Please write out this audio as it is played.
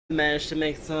managed to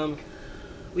make some.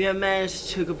 We have managed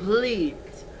to complete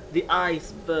the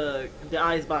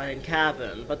ice-bind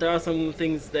cavern, but there are some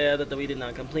things there that we did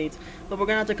not complete. But we're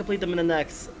gonna have to complete them in the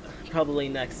probably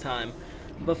next time.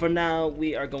 But for now,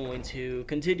 we are going to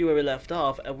continue where we left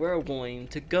off, and we're going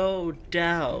to go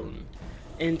down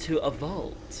into a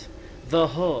vault. The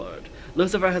Horde.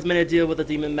 Lucifer has made a deal with the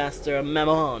demon master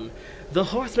Mammon. The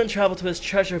horsemen travel to his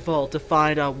treasure vault to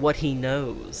find out what he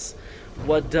knows.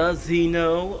 What does he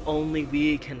know? Only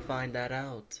we can find that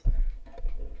out.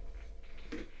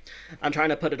 I'm trying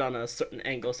to put it on a certain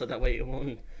angle so that way it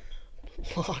won't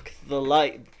block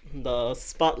the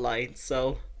spotlight.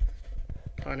 So,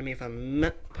 pardon me if I'm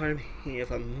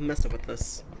messing with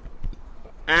this.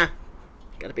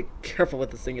 Gotta be careful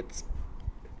with this thing. It's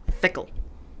fickle.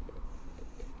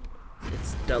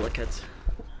 It's delicate,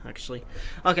 actually.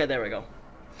 Okay, there we go.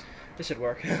 This should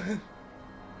work.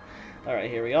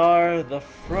 Alright, here we are. The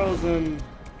frozen...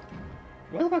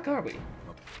 Where the fuck are we?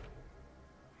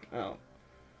 Oh.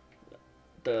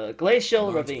 The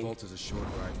glacial ravine. Vault is a short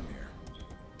ride from here.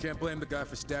 Can't blame the guy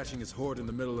for stashing his hoard in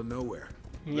the middle of nowhere.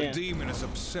 The demon is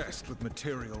obsessed with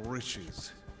material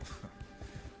riches.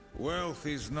 Wealth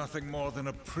is nothing more than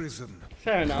a prison.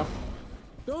 Fair enough.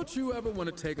 Don't you ever want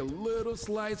to take a little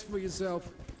slice for yourself?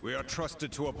 We are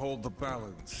trusted to uphold the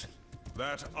balance.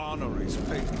 That honor is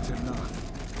faith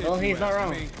enough. Well, he's not wrong.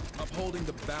 Me, upholding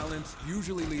the balance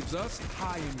usually leaves us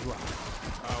high and dry.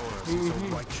 Ours is a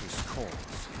righteous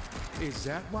cause. Is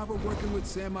that why we're working with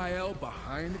Samael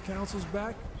behind the council's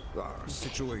back? Our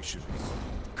situation is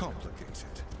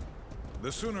complicated.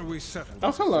 The sooner we settle Oh,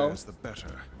 this hello. affairs, the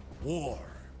better. War.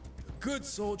 A good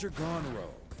soldier gone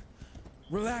rogue.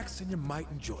 Relax and you might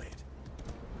enjoy it.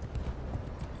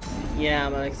 Yeah,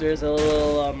 Max, there's a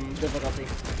little difficulty.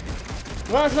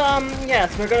 Well,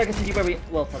 yes, we're gonna continue where we.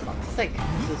 Well, for fuck's sake,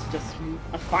 this is just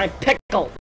a fine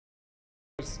pickle.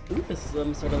 Ooh, this is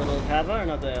some sort of little cavern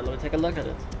out there. Let me take a look at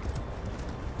it.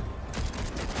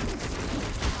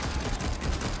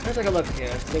 Let's take a look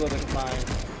here, see what we can find.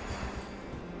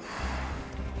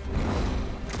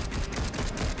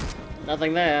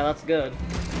 Nothing there, that's good.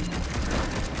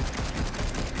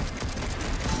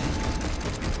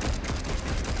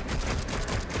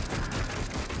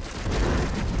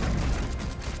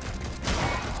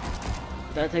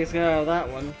 That takes care of that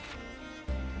one.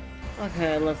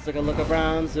 Okay, let's take a look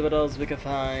around, see what else we can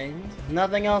find.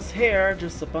 Nothing else here,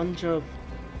 just a bunch of...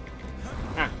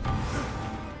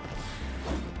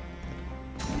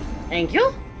 Thank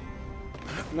you?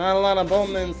 Not a lot of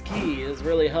Bowman's key is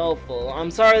really helpful. I'm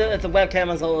sorry that the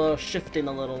webcam is a little shifting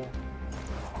a little.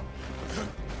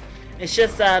 It's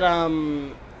just that,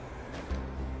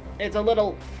 it's a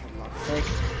little... For fuck's sake.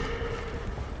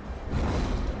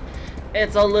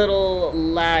 It's a little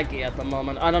laggy at the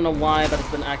moment. I don't know why, but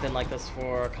it's been acting like this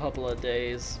for a couple of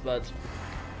days, but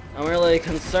I'm really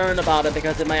concerned about it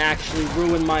because it might actually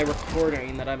ruin my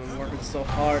recording that I've been working so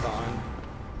hard on.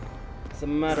 As a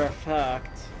matter of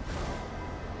fact,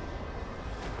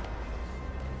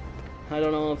 I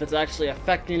don't know if it's actually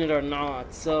affecting it or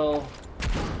not, so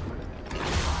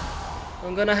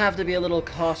I'm gonna have to be a little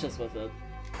cautious with it.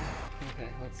 Okay,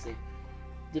 let's see.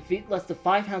 Defeat less than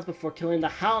 5 hounds before killing the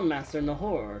Hound Master in the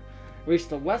Horde. Reach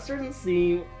the Western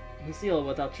Seal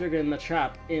without triggering the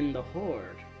trap in the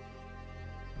Horde.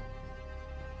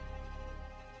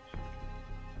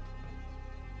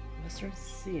 Western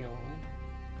Seal.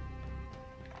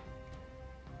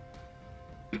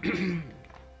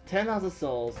 10,000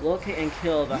 souls. Locate and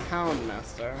kill the Hound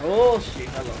Master. Oh, shit.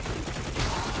 Hello.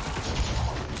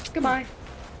 Goodbye.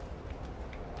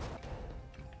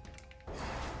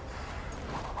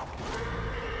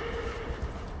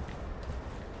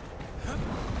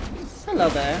 Hello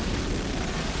there.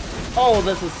 Oh,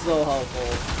 this is so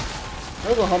helpful.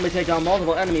 This will help me take down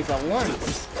multiple enemies at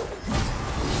once.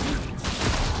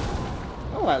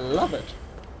 Oh, I love it.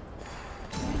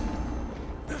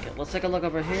 Okay, let's take a look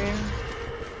over here.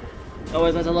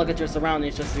 Always have to look at your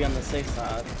surroundings just to be on the safe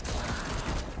side.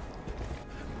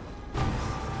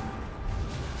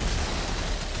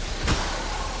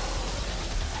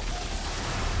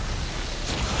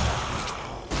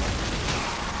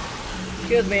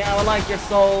 Excuse me, I would like your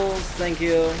souls, thank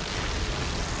you.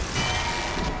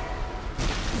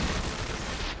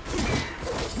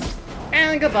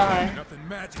 And goodbye. Nothing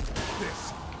magic like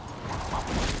this.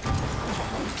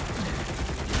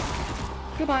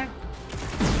 Goodbye.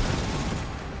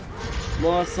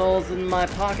 More souls in my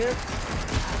pocket.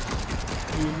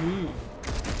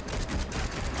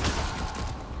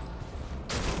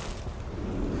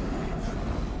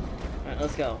 Alright,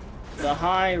 let's go. The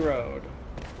high road.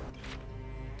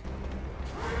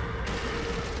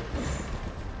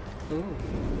 Ooh.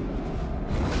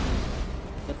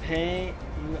 The pain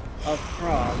of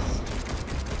frost.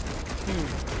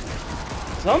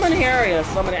 So many areas,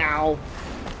 so many. Ow.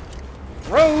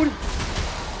 Road!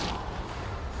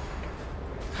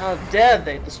 How dare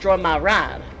they destroy my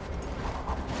ride?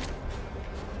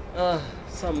 Ugh,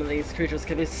 some of these creatures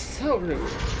can be so rude.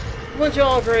 Wouldn't you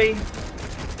all agree?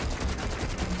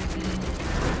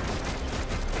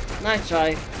 Nice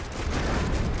try.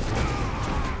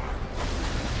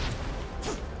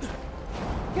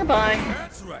 Goodbye.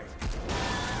 That's right.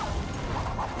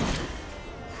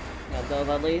 Got those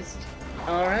at least.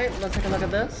 Alright, let's take a look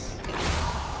at this.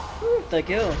 Ooh, thank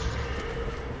you.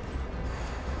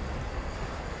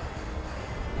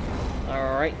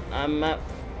 Alright, I'm at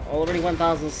already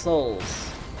 1,000 souls.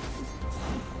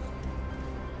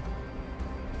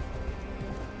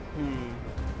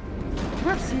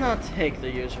 Let's not take the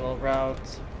usual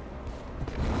route.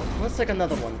 Let's take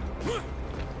another one.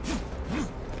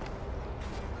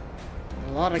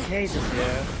 A lot of cages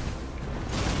here.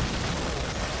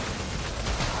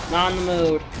 Not in the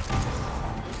mood.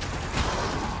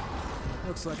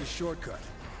 Looks like a shortcut.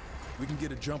 We can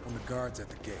get a jump on the guards at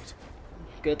the gate.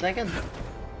 Good thinking.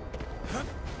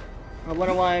 I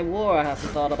wonder why War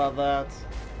hasn't thought about that.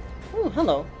 Ooh,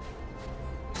 hello.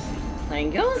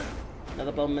 Thank you.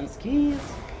 Another Bowman's keys.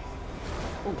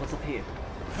 Oh, what's up here?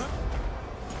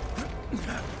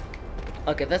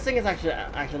 Okay, this thing is actually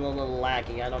acting a little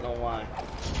laggy. I don't know why.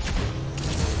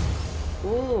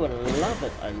 Ooh, I love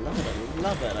it. I love it. I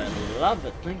love it. I love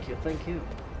it. Thank you. Thank you.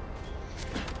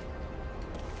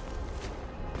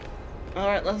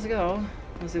 Alright, let's go.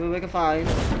 Let's see what we can find.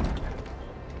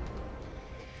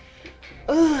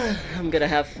 I'm gonna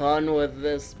have fun with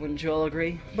this, wouldn't you all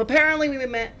agree? But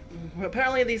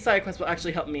apparently these side quests will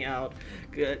actually help me out.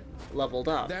 Good, leveled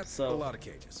up. That's so a lot of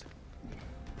cages.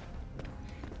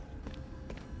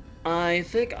 I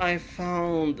think I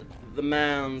found the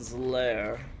man's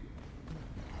lair.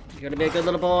 You gonna be a good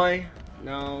little boy?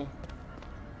 No.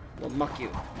 We'll muck you.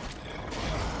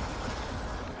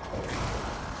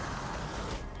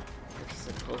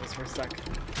 Just hold this for a sec.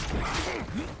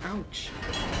 Ouch.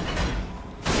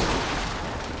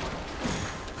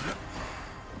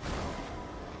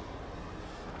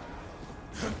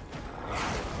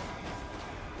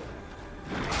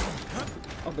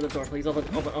 Open the door, please. Open,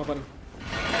 open, open.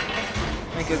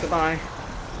 Thank you, goodbye.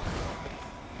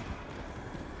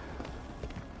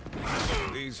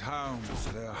 These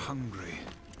hounds, they're hungry,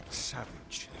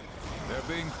 savage.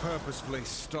 They're being purposefully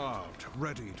starved,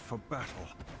 readied for battle.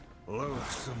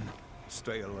 Loathsome.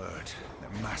 Stay alert.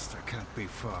 Their master can't be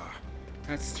far.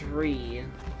 That's 3.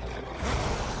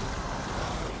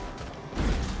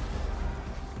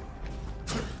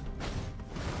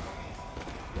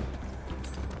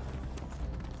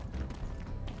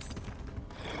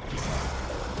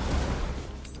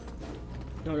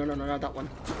 No, not that one.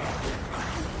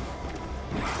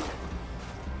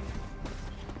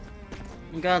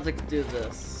 I'm gonna have to do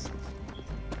this.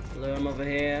 Lure him over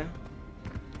here.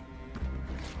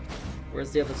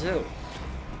 Where's the other 2?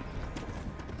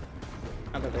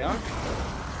 Oh, there they are.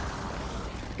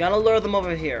 Gotta lure them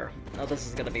over here. Oh, this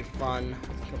is gonna be fun.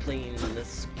 Completing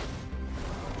this.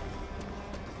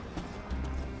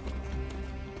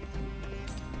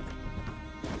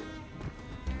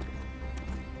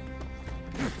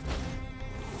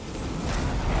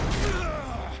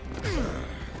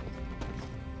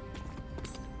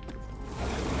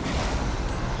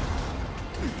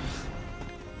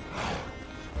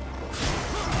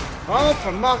 Oh,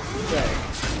 for muck's sake.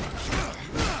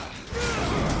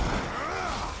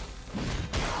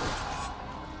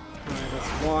 Alright,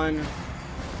 that's 1.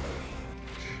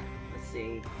 Let's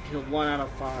see. Killed 1 out of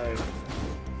 5.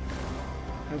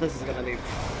 Oh, this is gonna be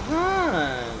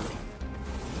fun.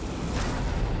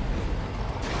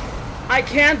 I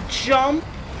can't jump.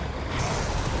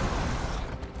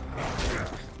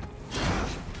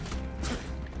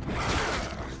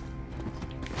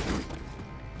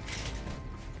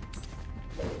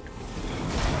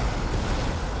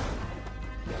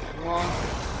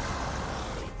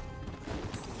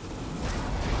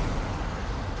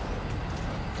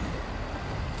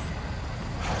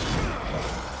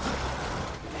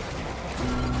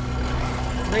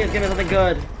 Please give me something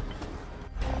good.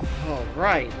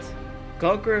 Alright.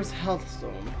 Gunker's Health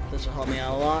Stone. This will help me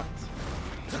out a lot.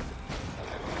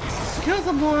 Let's kill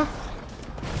some more.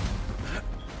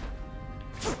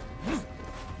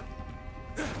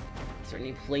 Is there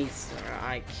any place where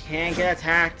I can't get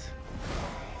attacked?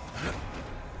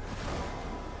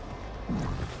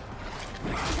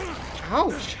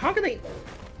 Ouch! How can they...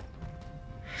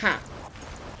 Ha!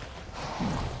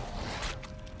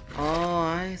 Oh,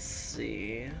 I see.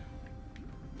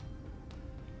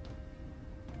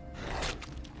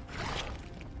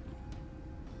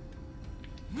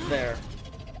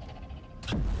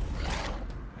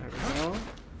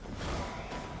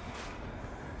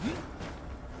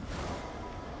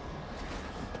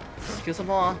 kill some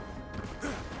more.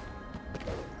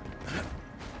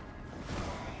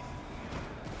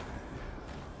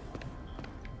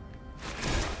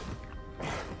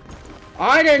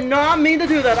 I did not mean to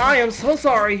do that. I am so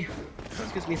sorry.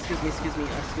 Excuse me, excuse me, excuse me.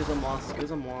 Excuse-moi,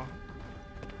 excuse-moi.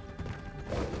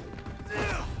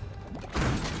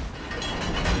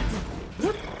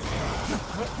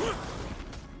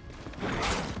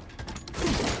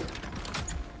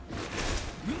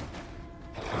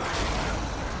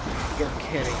 You're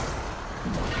kidding.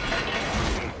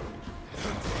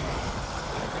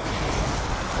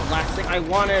 That's the last thing I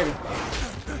wanted.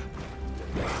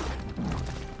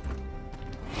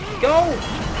 Go!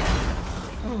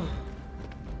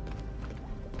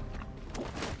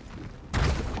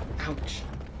 Ouch.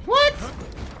 What?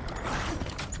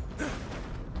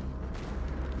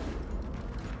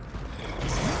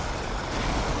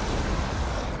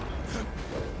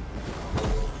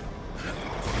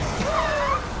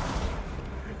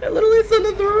 I literally sent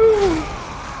it through!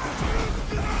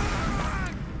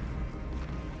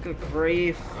 Good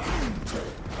grief.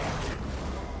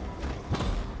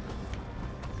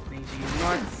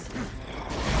 Nuts.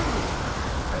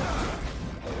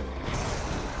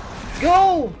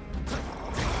 Go!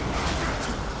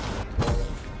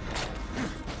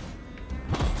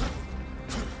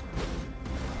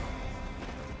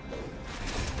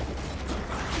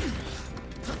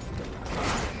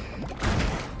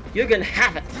 You can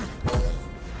have it.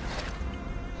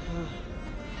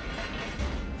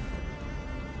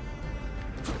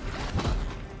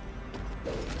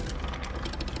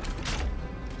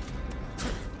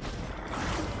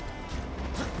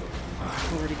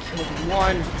 Already killed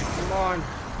one. Come on.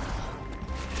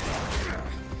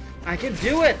 I can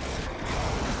do it.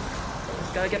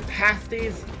 Just gotta get past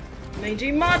these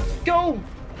mangy mutts. Go.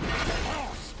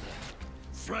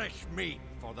 Fresh meat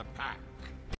for the pack.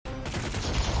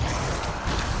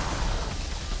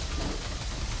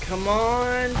 Come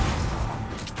on.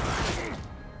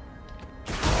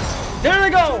 There they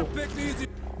go.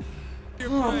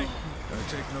 I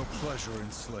take no pleasure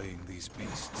in slaying these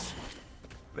beasts.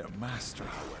 Their master,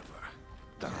 however,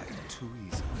 died too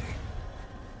easily.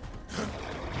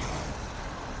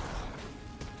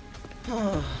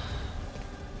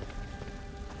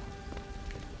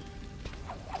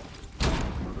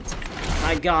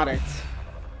 I got it.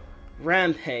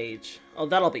 Rampage. Oh,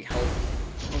 that'll be help.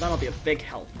 Oh, that'll be a big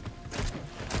help.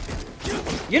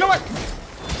 You know what?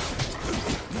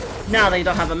 Now that you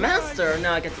don't have a master,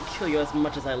 now I get to kill you as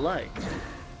much as I like.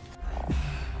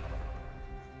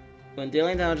 When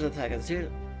dealing damage to attack, it's here.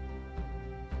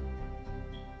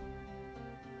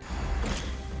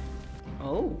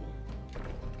 Oh.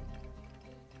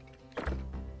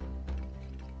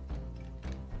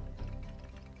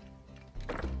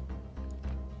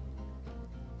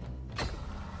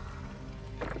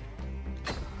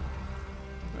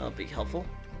 That'll be helpful.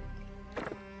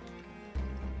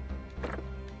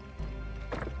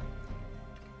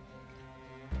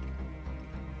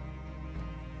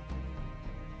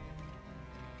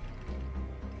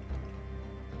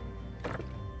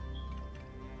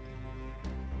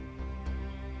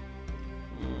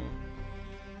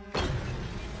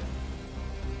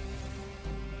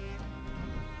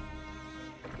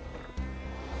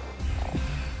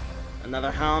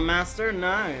 Another Hound Master?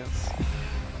 Nice.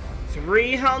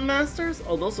 3 Hound Masters?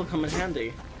 Oh, those will come in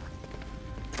handy.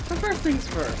 But first things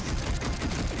first.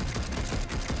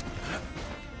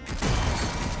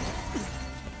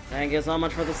 Thank you so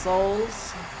much for the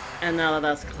souls. And now that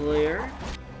that's clear,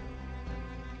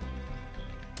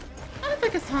 I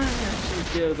think it's time to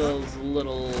actually give those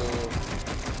little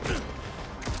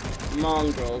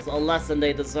mongrels a lesson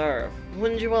they deserve.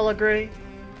 Wouldn't you all agree?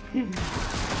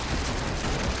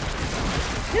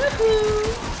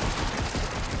 Yoo-hoo!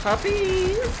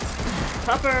 Puppies!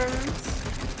 Puppers!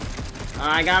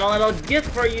 I got a little gift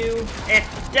for you!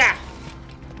 It's death!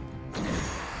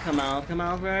 Come out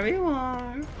wherever you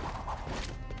are.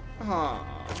 Aww.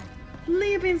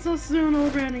 Leaving so soon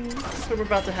already. So we're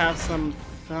about to have some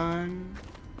fun.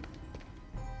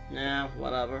 Nah,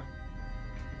 whatever.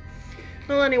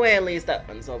 Well, anyway, at least that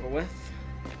one's over with.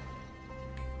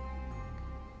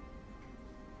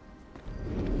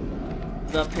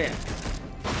 The pit.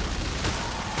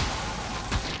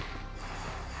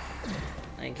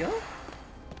 Thank you.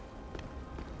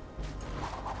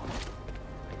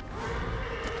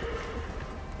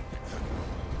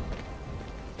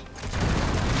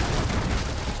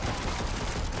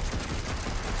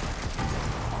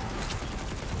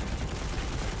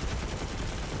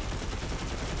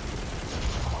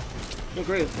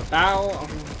 Agree with the battle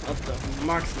of the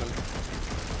marksman.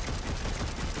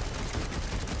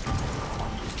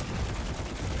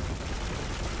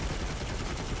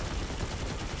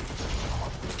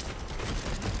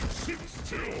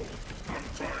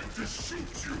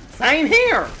 Same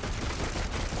here!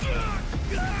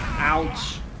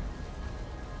 Ouch.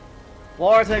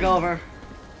 War takeover.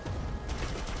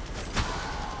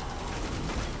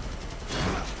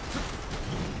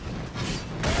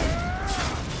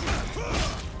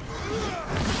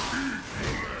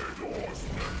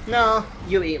 No,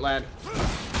 you eat lead.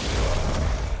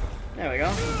 There we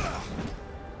go.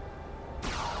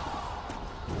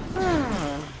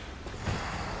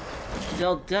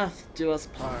 Till death do us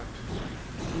part.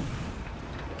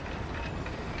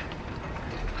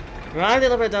 Ride the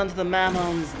elevator down to the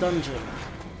Mammon's dungeon.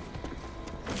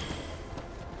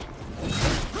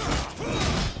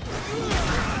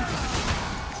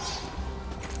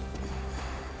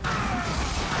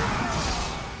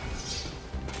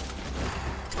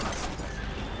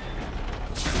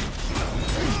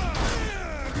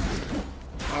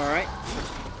 Alright.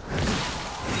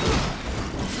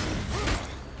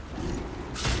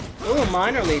 Ooh,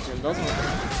 minor legion, those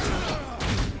are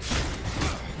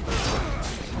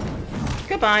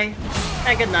goodbye,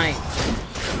 and good night.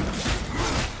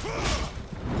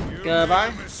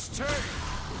 Goodbye,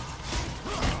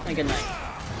 and good night.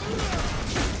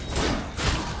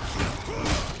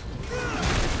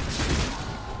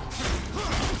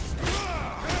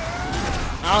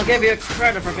 I'll give you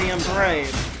credit for being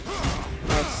brave.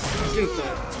 Or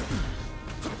stupid.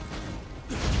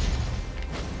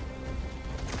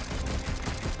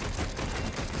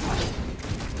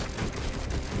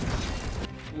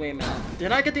 Wait a minute.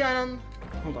 Did I get the item?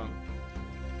 Hold on.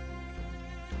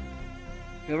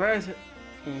 Where is it?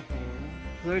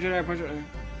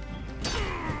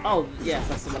 Oh, yes,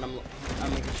 that's the one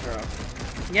I'm making sure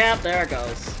of. Yep, there it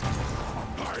goes.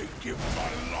 I give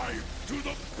my life to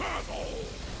the battle.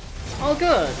 Oh,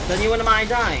 good. Then you wouldn't mind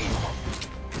dying.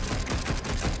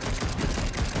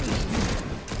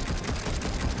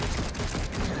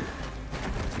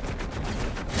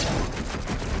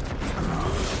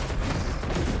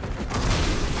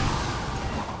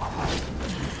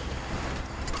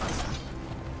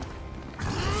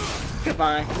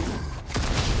 Goodbye.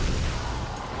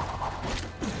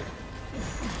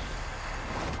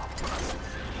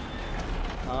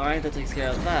 Alright, that takes care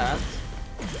of that.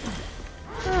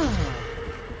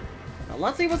 Now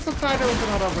let's see what's so fabulous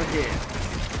about over here.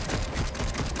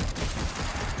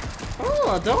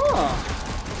 Oh, a door!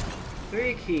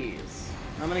 3 keys.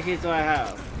 How many keys do I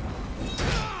have?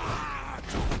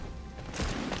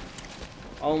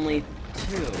 Only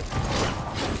 2.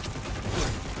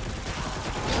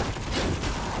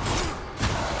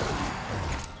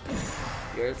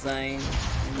 You're saying?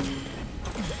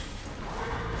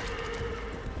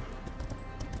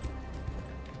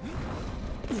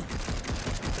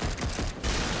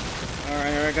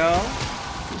 Alright, here we go.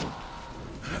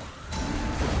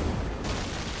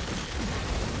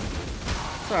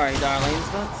 Sorry, darlings,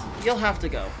 but you'll have to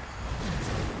go.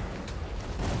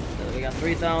 So we got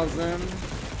 3,000.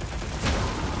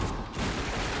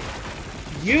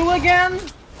 You again?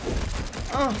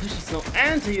 Oh, there's just no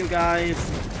end to you guys.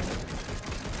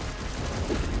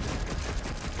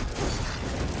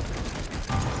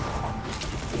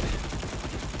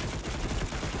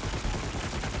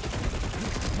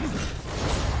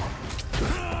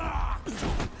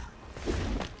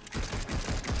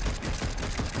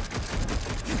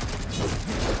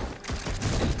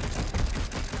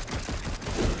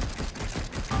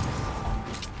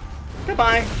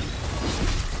 Goodbye.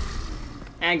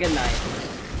 And good night.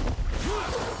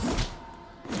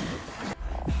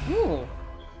 Ooh.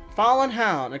 Fallen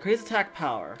Hound. Increase attack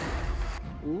power.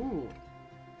 Ooh.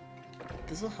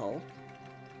 This'll help.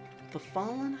 The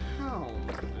Fallen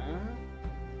Hound.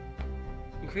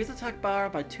 Increase attack power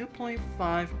by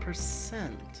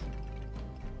 2.5%.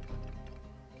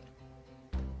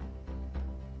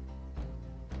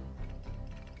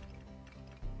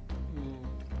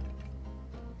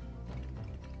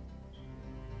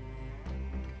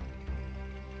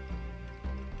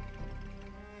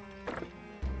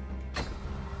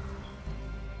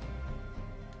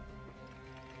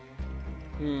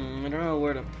 I don't know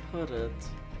where to put it.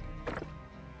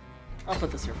 I'll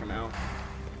put this here for now.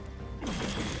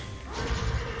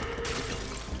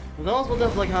 Those will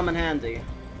definitely come in handy.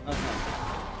 Okay.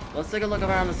 Let's take a look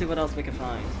around and see what else we can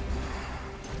find.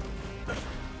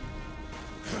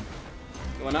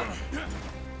 Going up.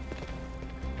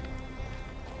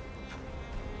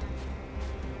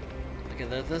 Okay,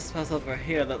 there's this pass over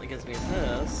here that gives me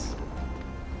this.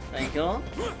 Thank you.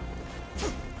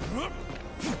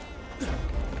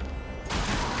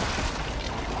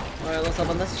 Alright, let's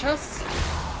open this chest.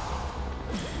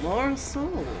 More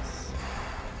souls.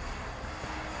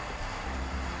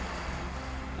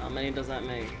 How many does that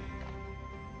make?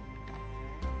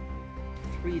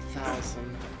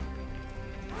 3,000.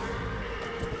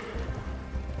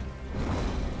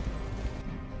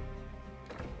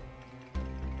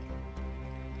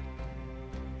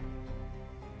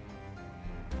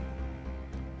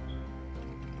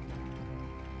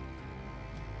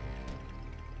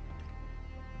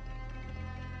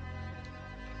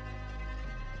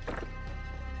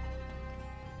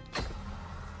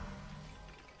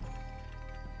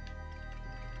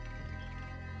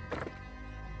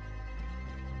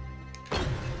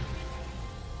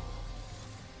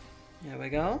 There we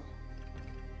go.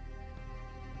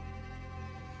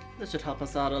 This should help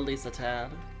us out at least a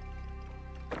tad.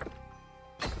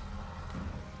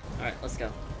 Alright, let's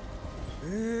go.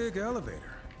 Big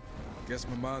elevator. Guess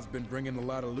my mom's been bringing a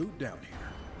lot of loot down here.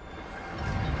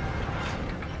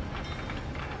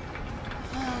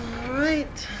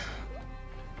 Alright.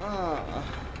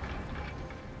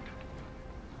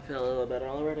 Feel a little better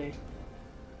already.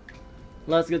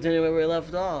 Let's continue where we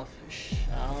left off,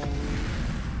 shall we?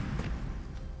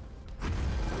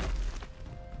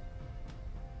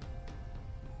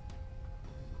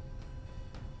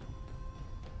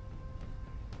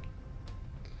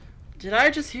 Did I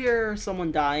just hear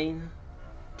someone dying?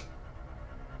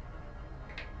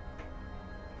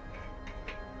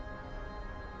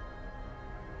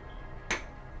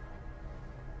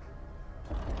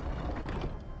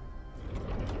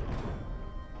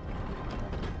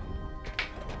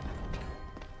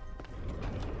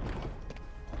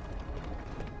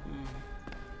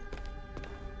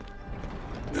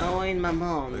 Knowing my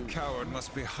mom. The coward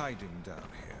must be hiding down here.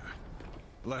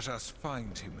 Let us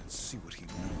find him and see what he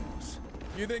knows.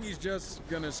 You think he's just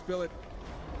gonna spill it?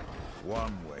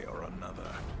 One way or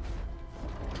another.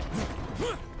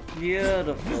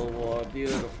 Beautiful, War,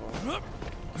 beautiful.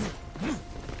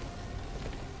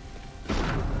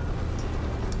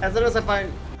 As soon as I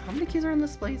find... How many keys are in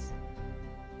this place?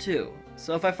 2.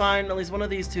 So if I find at least one of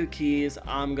these 2 keys,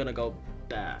 I'm gonna go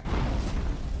back.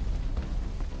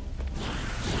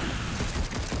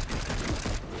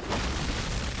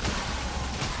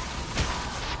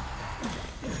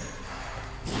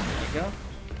 Go.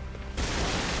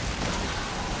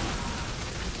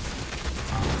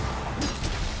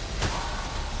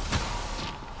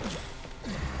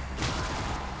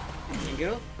 There you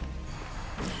go.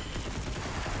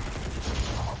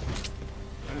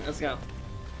 Alright, let's go.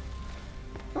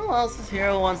 Who else is here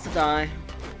who wants to die?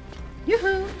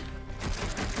 Yoo-hoo!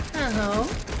 Hello.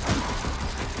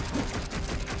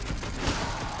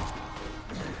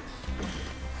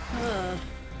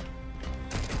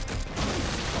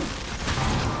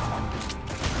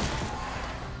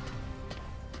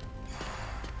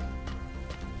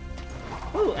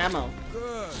 Ooh, ammo. Good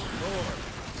lord.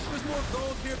 There's more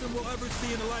gold here than we'll ever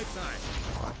see in a lifetime.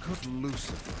 What could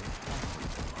Lucifer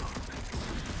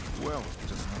have? Wealth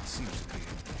does not seem to be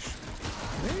an issue.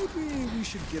 Maybe we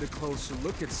should get a closer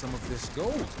look at some of this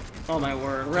gold. Oh my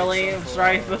word, really?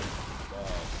 Strife?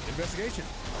 Investigation.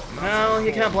 No,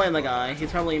 you can't blame the guy.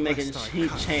 He's probably making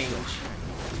cheap change.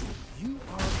 You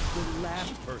are the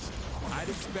last person I'd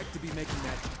expect to be making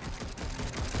that.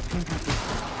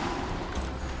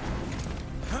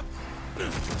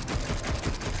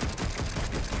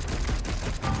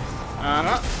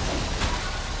 No.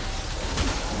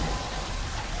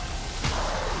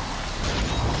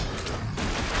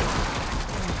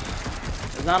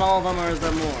 Is that all of them, or is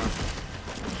there more?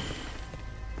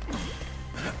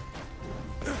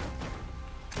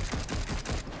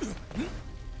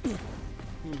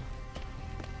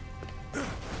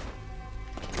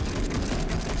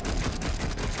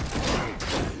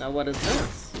 Now what is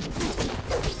this?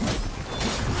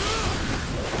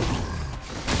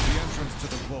 The entrance to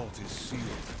the vault is sealed.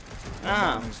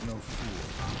 Ah. Man is no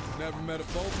fool. Never met a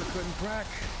bolt that couldn't crack.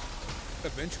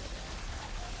 Eventually.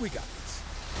 We got this.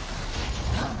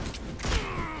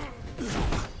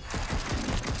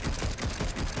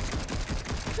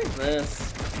 What is this?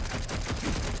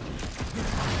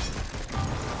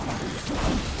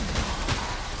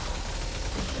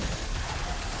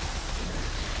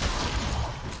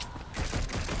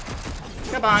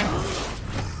 Goodbye.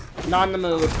 Not in the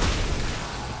mood.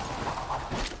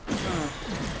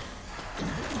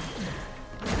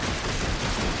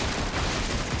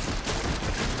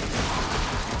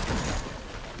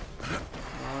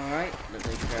 Alright, let's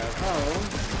take care of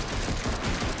those.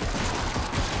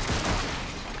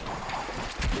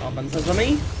 Open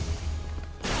sesame.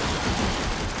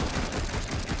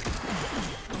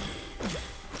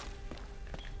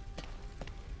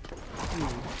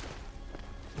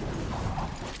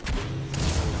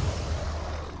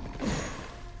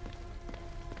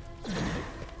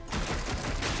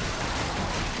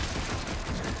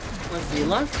 Let's see see,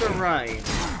 left or right?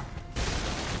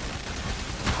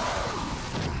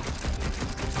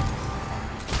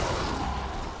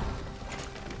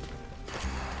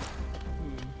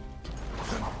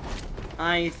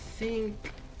 I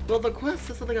think... Well, the quest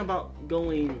says something about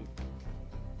going...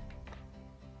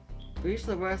 Reach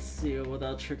the rescue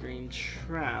without triggering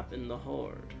trap in the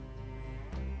horde.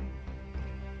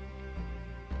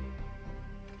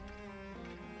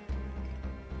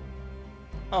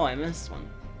 Oh, I missed one.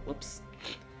 Whoops.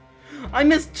 I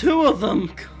missed 2 of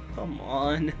them! Come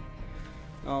on.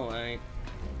 Alright.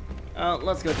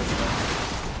 Let's go this way.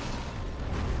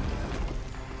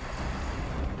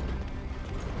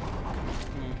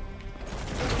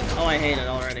 Oh, I hate it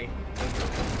already.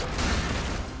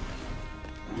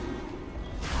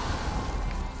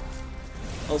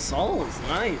 Oh, souls,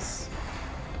 nice.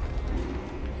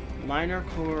 Minor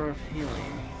core of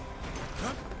healing.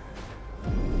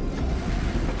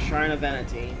 Shrine of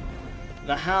Vanity.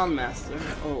 The Houndmaster.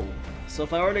 Oh, so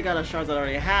if I already got a shard that I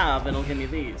already have, it'll give me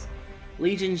these.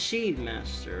 Legion Sheed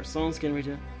Master. Someone's gonna read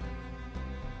it.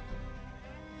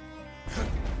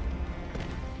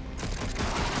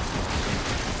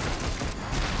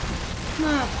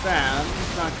 Not bad.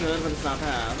 It's not good, but it's not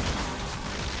bad.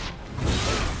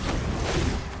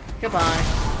 Goodbye.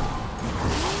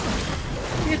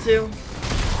 You too.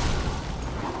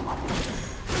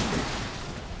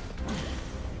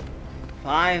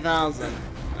 $5,000.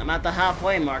 I'm at the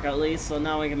halfway mark at least, so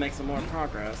now we can make some more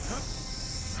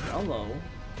progress. Hello.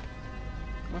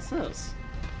 What's this?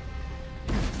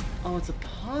 Oh, it's a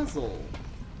puzzle.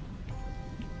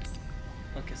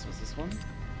 Okay, so it's this one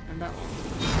and that one.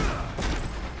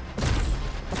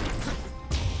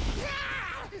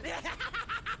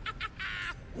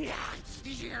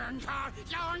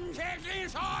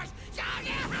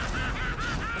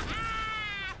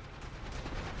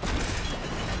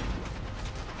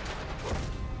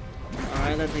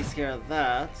 Alright, that takes care of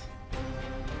that.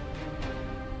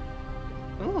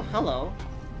 Oh, hello.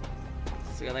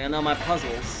 So I know my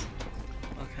puzzles.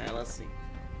 Okay, let's see.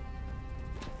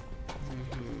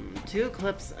 2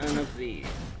 clips and a V.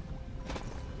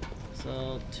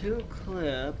 So 2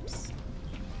 clips.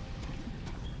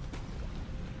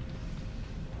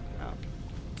 Oh.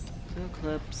 2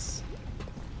 clips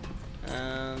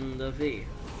and a V.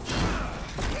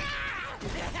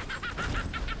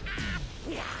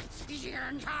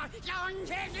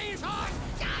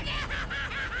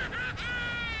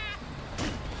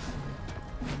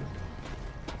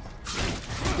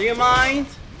 Do you mind?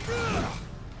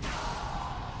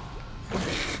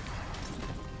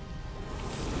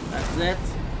 That's it.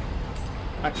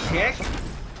 A kick.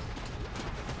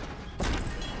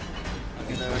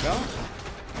 Okay, there we go.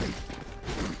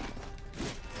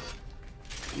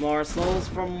 More souls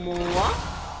from what?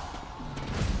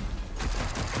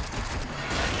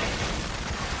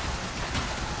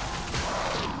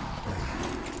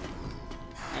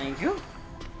 Thank you.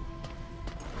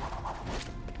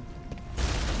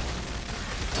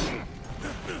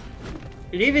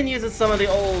 It even uses some of the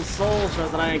old soul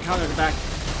shards that I encountered back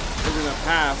in the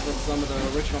past with some of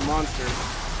the original monsters,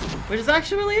 which is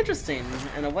actually really interesting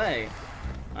in a way.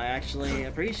 I actually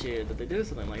appreciate that they do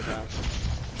something like that.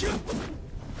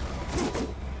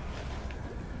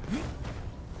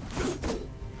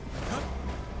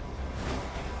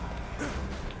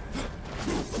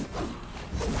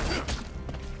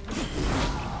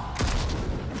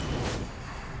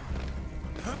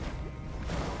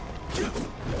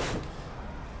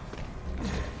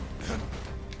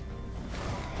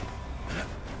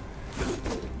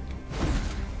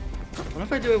 What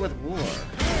if I do it with war?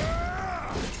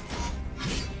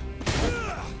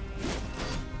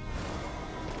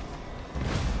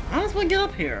 How does one get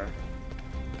up here?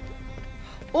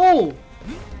 Oh!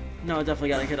 No, I definitely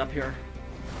gotta get up here.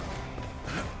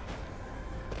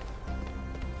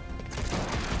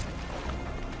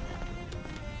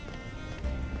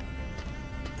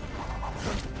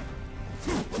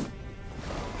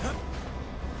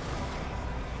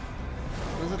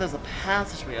 Looks like there's a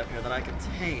passageway up here that I could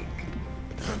take.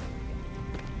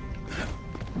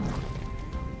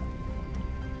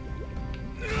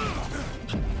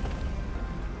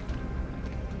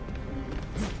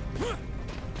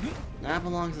 That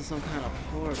belongs to some kind of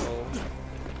portal.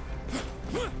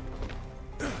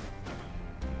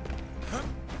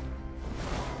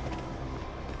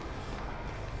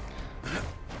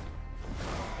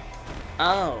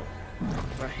 Oh,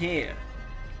 for here.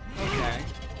 Okay.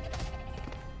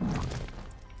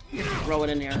 You can throw it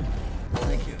in here.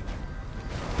 Thank you.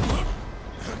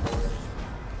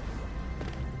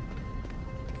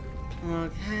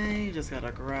 Okay, just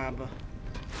gotta grab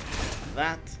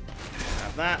that,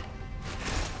 grab that,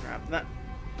 Grab that.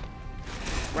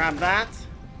 Grab that.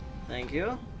 Thank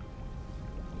you.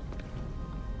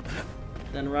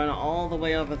 Then run all the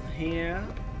way over here.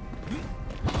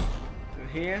 Through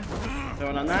here. Throw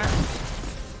it on that.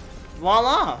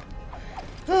 Voila!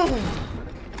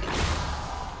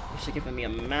 Wish they'd given me a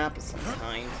map of some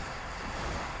kind.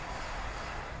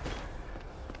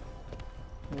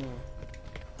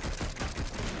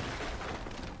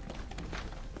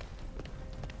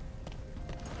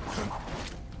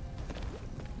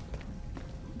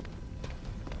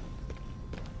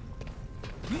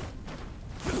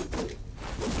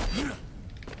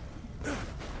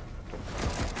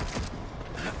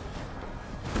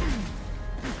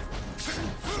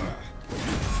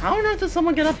 How on earth did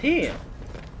someone get up here?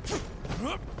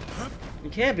 You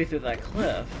can't be through that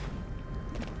cliff.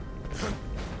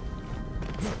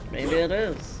 Maybe it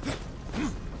is.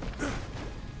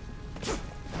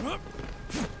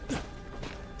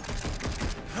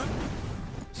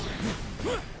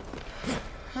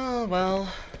 Oh well.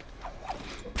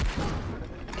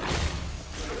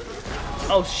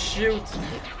 Oh shoot!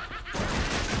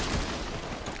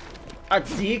 A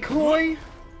decoy?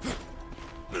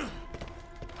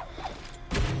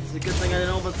 It's a good thing I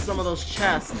didn't open some of those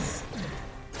chests.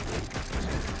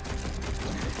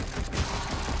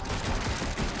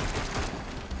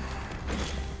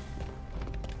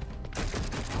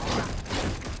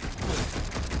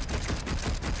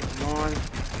 Come on.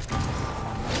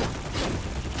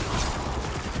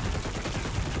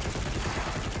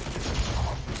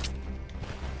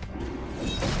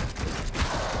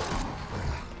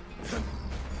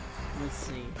 Let's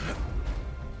see.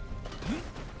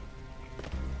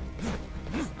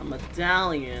 A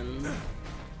medallion.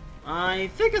 I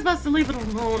think it's best to leave it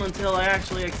alone until I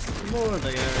actually explore the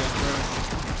area first.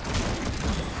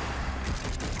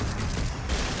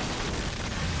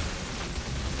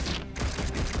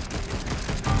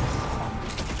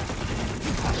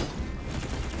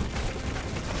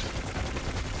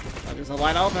 Oh, there's a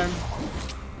light open.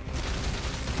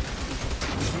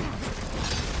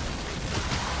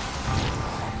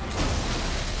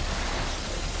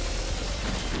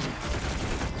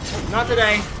 Not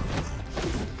today.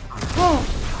 Oh.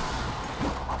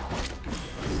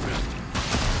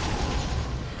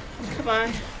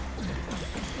 Goodbye.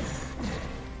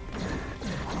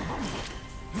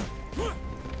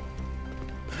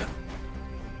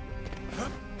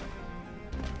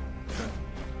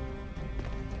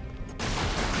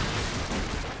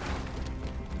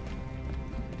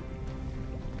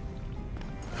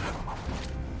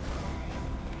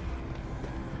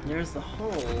 There's the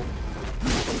hole.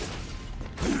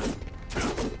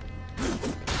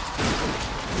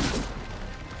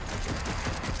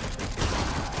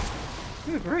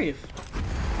 Good grief.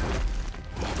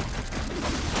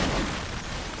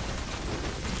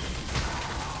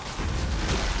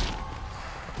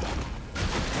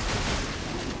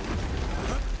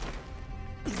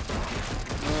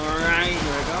 Alright,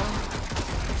 here we go.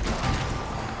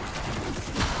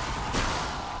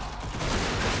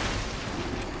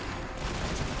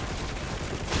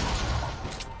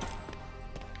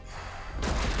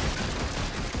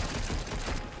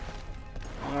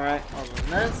 Alright, I'll do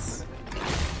this.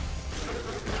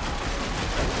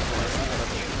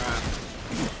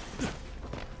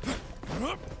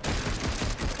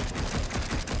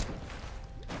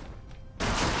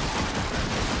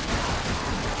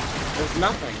 There's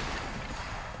nothing.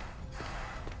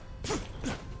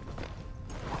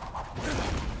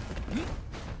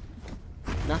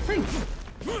 Nothing.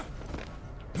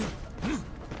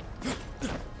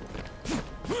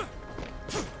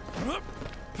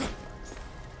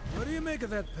 What do you make of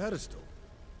that pedestal?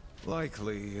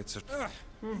 Likely it's a...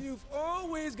 You've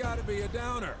always got to be a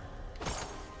downer.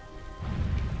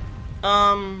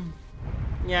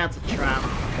 Yeah, it's a trap.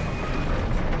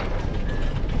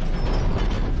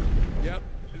 Yep,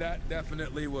 that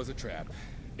definitely was a trap.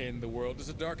 And the world is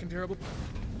a dark and terrible...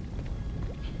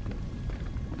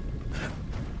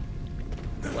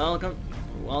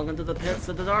 Welcome to the pits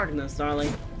of the darkness,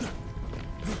 darling.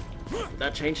 Did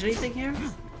that change anything here?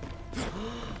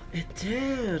 It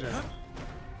did!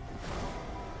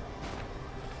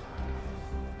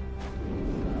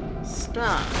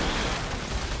 Stop.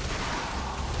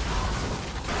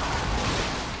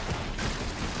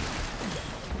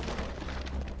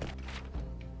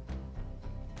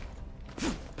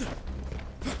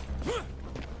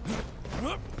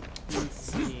 Let's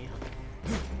see.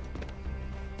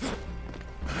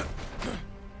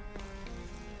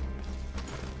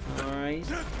 Alright.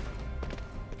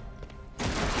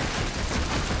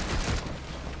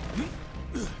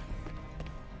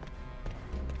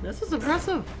 This is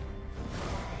impressive.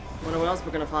 Wonder what else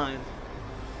we're gonna find.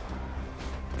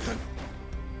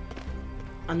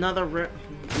 Another at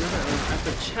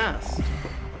the chest.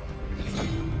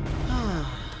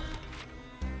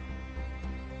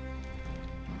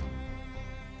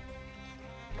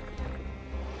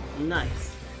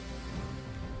 Nice.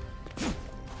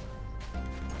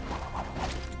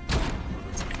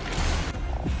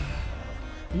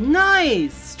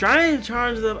 Nice! Trying to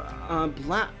charge the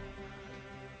black.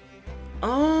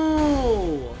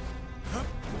 Oh!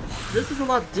 This is a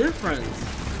lot different.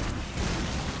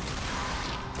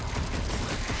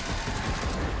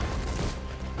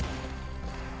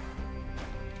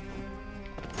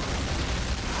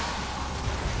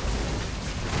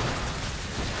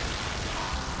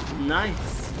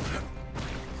 Nice.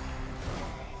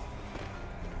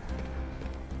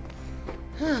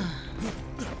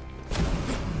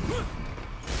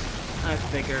 I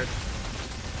figured.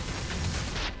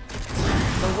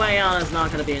 The way out is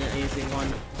not going to be an easy one.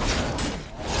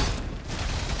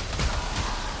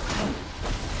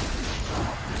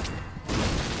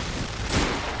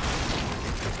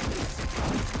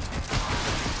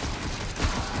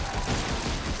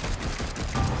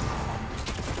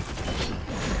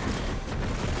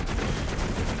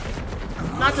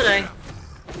 Not today.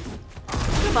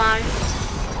 Goodbye.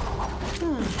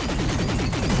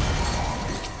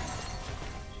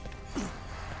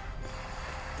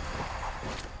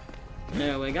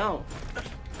 There we go.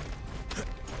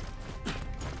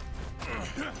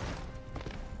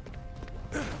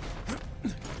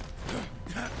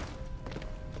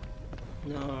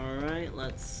 Alright,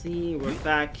 let's see. We're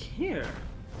back here.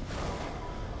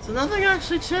 So nothing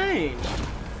actually changed.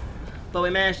 But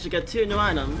we managed to get 2 new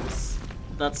items.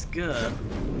 That's good.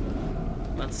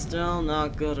 But still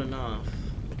not good enough.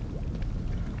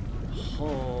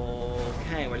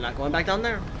 Okay, we're not going back down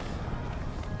there.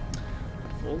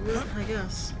 Forward, I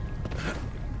guess.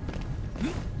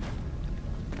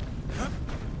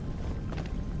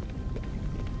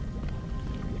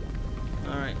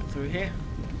 Alright, through here.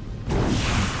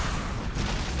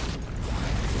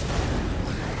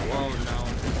 Whoa, no.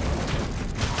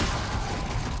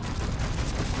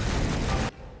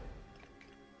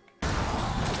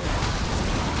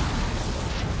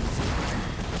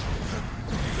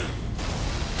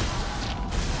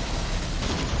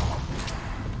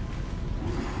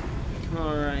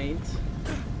 Alright.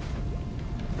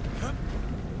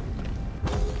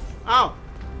 Oh!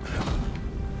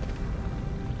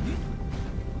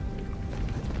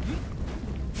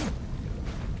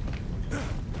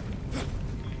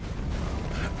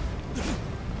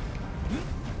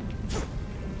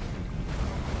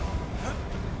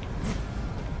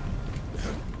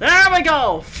 There we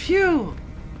go! Phew!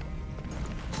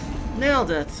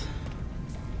 Nailed it.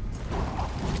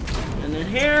 And then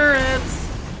here it's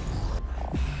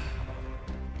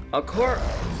a core,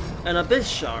 an abyss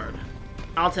shard.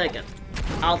 I'll take it.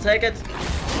 I'll take it.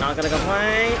 Not gonna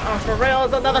complain. Oh, for real,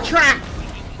 it's another trap!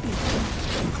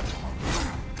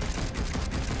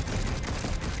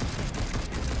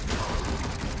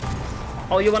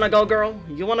 Oh, you wanna go, girl?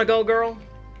 You wanna go, girl?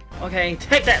 Okay,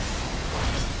 take this!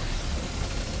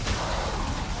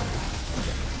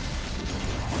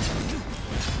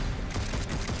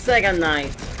 Say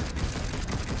goodnight.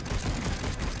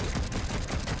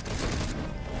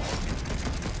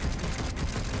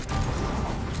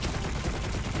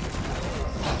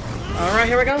 Alright,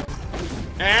 here we go.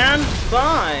 And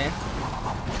bye.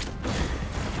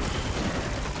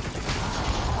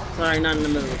 Sorry, not in the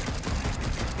mood.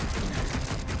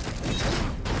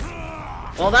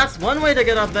 Well, that's one way to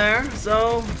get up there,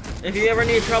 so if you ever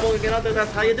need trouble to get up there,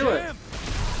 that's how you do it.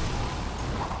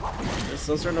 There's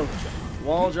some sort of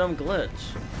wall jump glitch.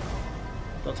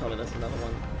 Don't tell me there's another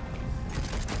one.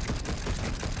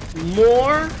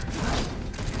 More?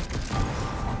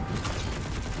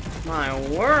 My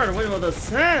word, when will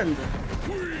descend?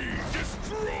 We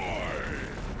destroy!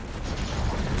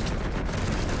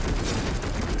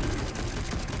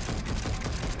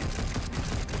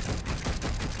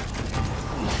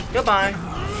 Goodbye.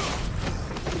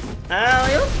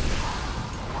 Alley-oop.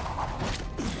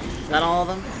 Is that all of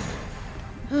them?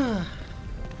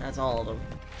 That's all of them.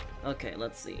 Okay,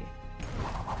 let's see.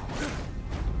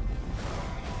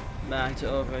 Back to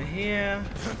over here.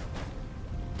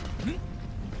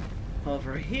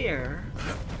 Over here.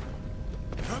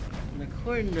 And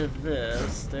according to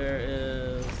this, there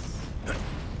is...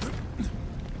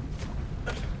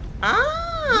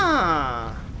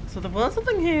 Ah! So there was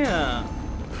something here.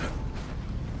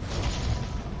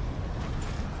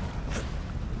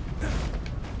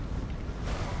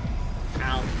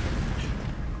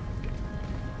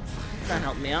 That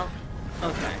helped me out.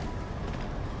 Okay.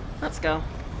 Let's go.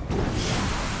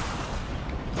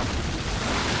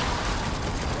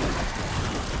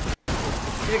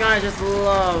 You guys just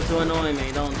love to annoy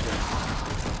me, don't you?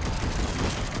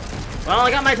 Well,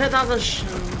 I got my 10,000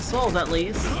 souls at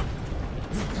least.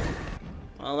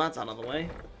 Well, that's out of the way.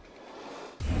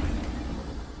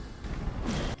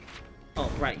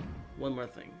 Oh, right. One more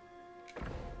thing.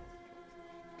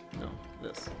 No,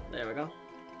 this. There we go.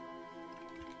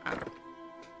 Ah.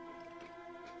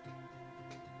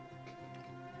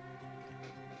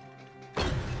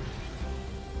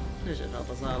 This should help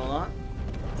us out a lot.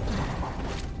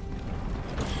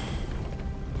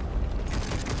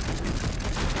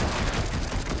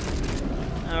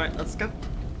 Alright, let's go.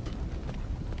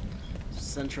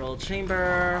 Central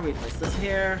chamber. We place this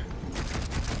here.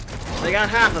 They got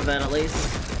half of it, at least.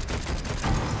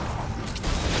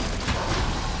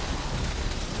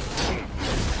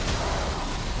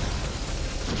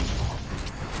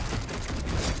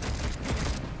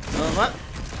 Oh, what?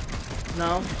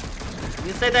 No.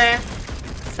 You stay there.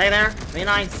 Stay there. Be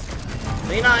nice.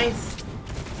 Be nice.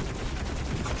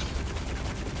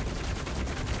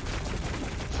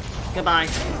 Goodbye.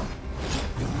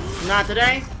 Not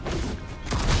today.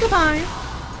 Goodbye.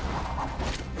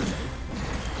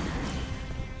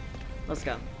 Let's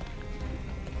go.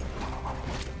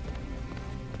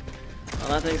 Well,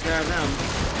 that takes care of them.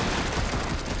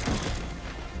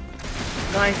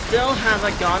 But I still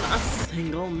haven't gotten a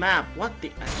single map. What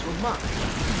the actual fuck?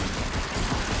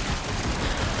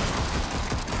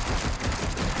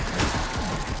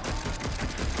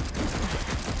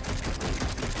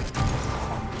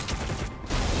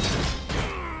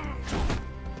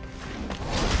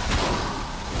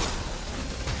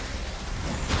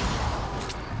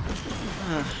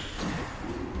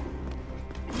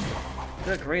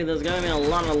 Good grief, there's gonna be a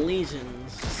lot of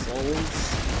legions,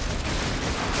 souls.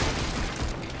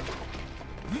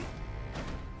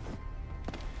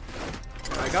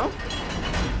 There I go.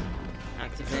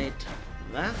 Activate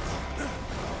that.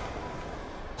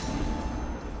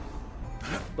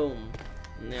 Boom.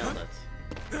 Nailed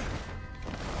it.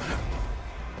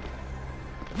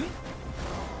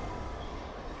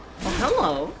 Oh,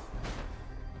 hello.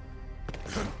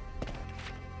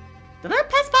 Did I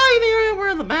pass by the area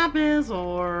where the map is,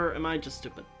 or am I just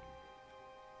stupid?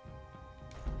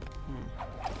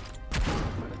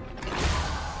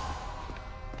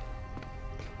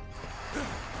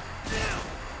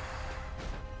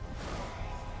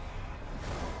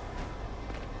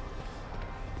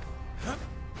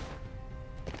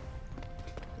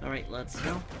 Alright, let's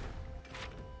go.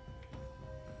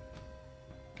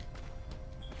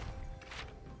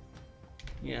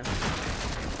 Yeah.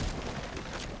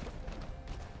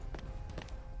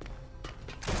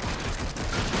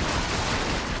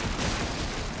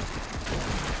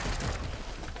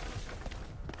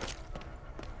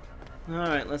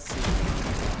 Alright, let's see.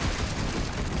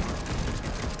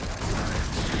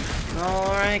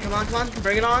 Alright, come on, come on,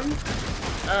 bring it on.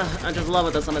 I just love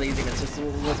it that some of these units just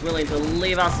was willing to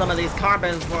leave out some of these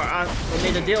carpets for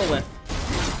me to deal with.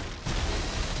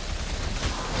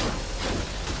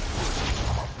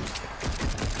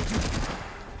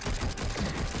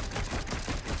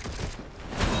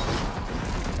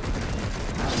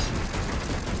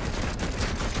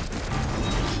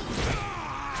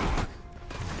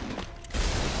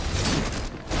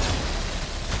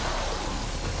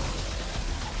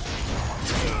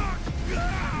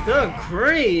 Good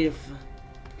grief!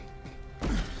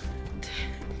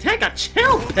 Take a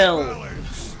chill pill!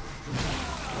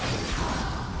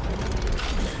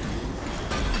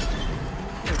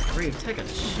 Good grief, take a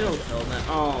chill pill then.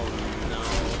 Oh no.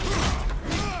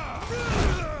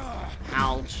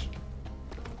 Ouch.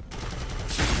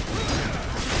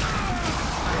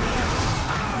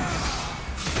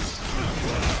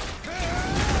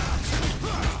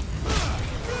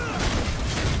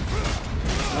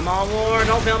 Come on, war,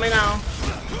 don't kill me now.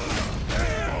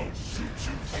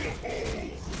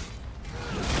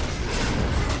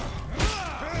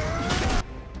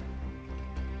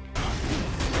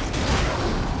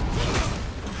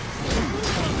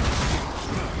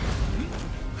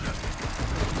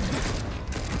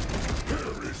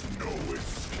 There is no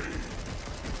escape.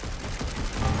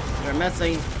 You're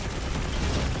messy.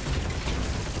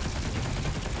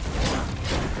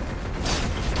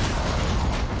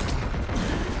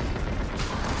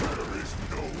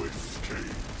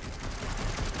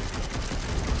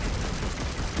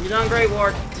 You're doing great,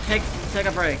 Ward. Take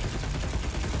a break.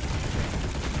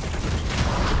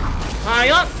 High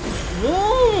up!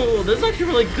 Whoa! This is actually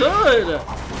really good!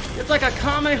 It's like a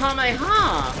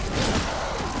Kamehameha!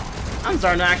 I'm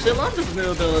starting to actually love this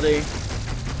new ability.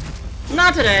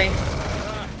 Not today.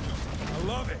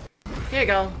 Here you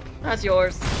go. That's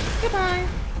yours. Goodbye.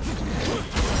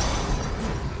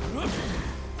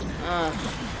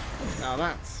 Now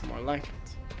that's more like it.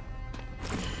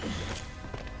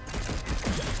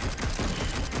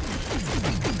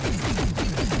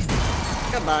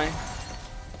 Goodbye.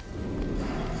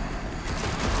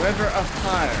 River of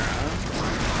Fire, huh?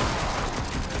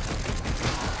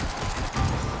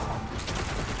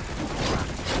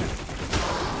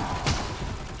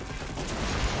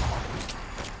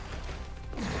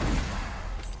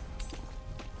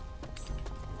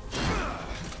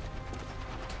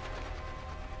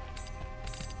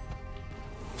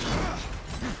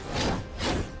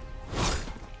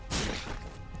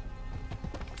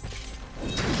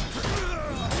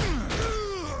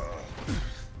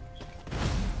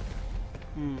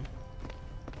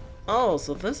 Oh,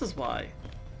 so this is why.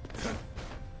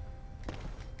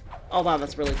 Oh wow,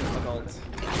 that's really difficult.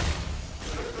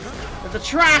 There's a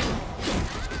trap!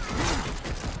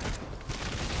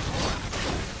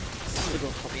 This would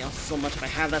help me out so much if I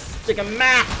had that stick of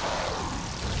map!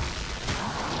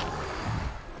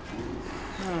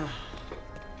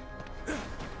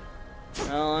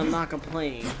 Well, I'm not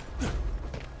complaining.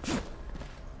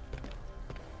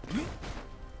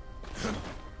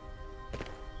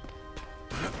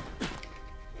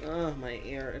 Ugh, my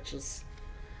ear, it just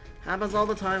happens all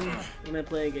the time when I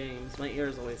play games. My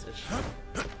ears always itch.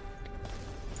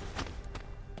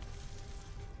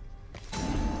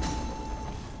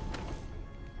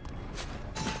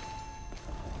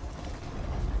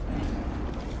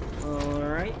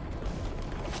 Alright.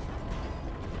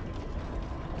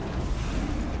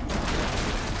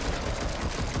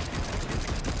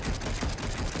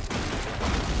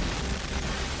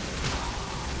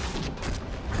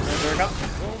 There we go.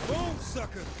 Boom,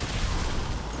 sucker!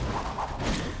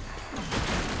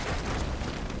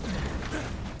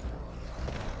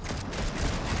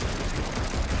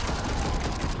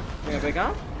 There we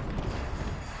go.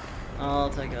 I'll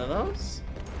take those.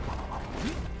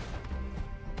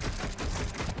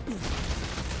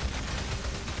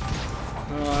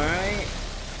 Alright.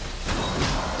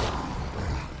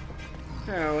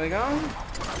 There we go.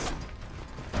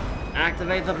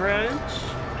 Activate the bridge.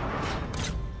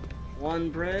 One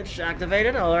bridge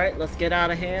activated. Alright, let's get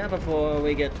out of here before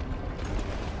we get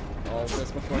all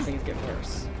this, before things get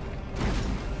worse.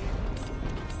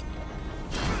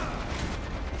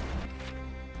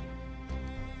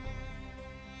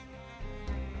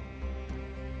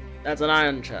 That's an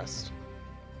iron chest.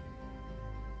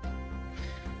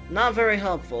 Not very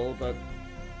helpful, but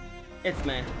it's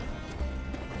meh.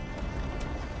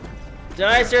 Did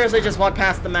I seriously just walk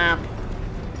past the map?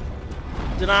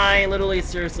 Did I literally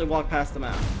seriously walk past the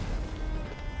map?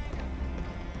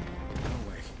 No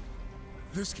way.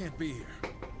 This can't be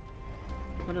here.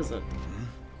 What is it?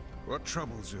 What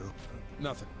troubles you?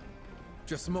 Nothing.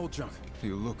 Just some old junk.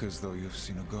 You look as though you've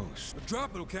seen a ghost. But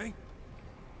drop it, okay?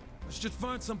 Let's just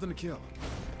find something to kill.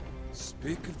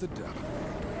 Speak of the devil.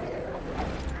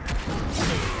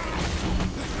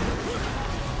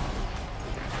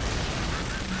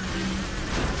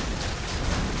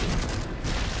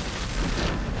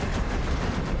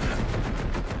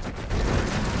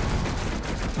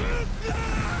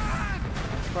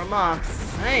 For Mock's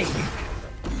sake.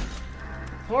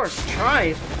 Poor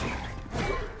Strife.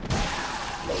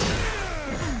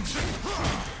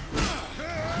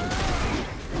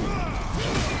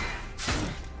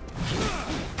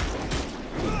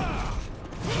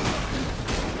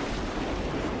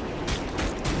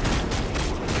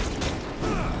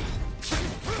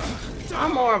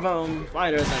 I'm more of a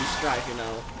fighter than Strife, you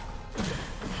know.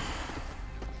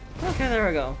 Okay, there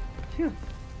we go. Phew.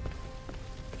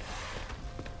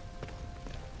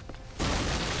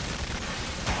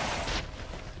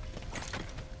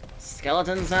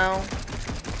 Skeletons now?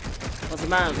 What's the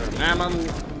matter? Mammon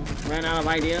ran out of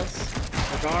ideas?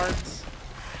 For guards?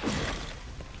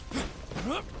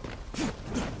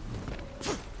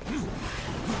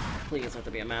 Please let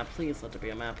there be a map. Please let there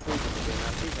be a map. Please let there be a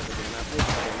map. Please let there be a map. Please let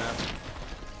there be a map.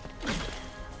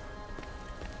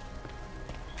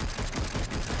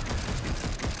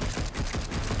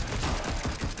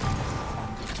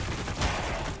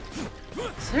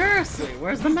 Seriously,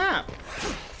 where's the map?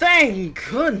 Thank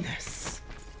goodness!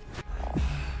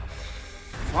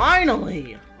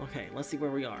 Finally! Okay, let's see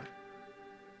where we are.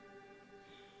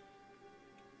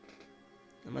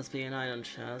 There must be an iron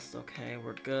chest. Okay,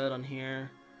 we're good on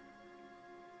here.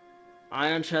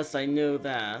 Iron chest, I knew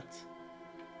that.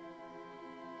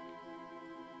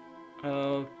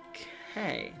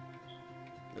 Okay.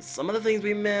 Some of the things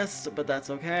we missed, but that's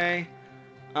okay.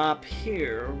 Up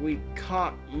here, we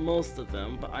caught most of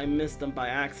them, but I missed them by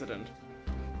accident.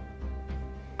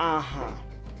 Aha.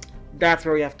 That's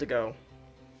where we have to go.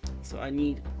 So I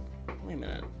need... Wait a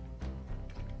minute.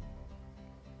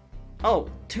 Oh,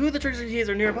 2 of the trickster keys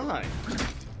are nearby.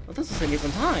 Well, this will save me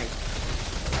some time.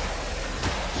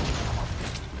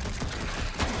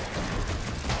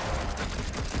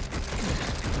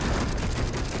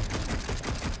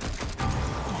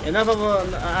 Enough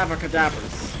of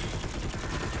abracadabras.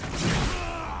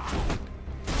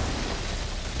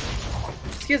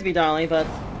 Excuse me, darling, but...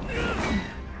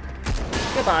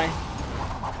 Goodbye.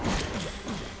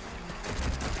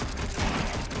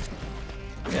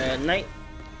 Good night,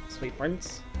 sweet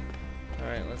prince.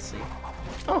 Alright, let's see.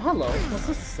 Oh, hello. What's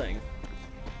this thing?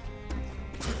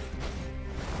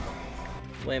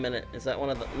 Wait a minute. Is that one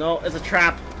of the... No, it's a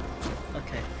trap.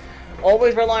 Okay.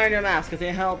 Always rely on your mask, because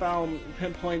they help out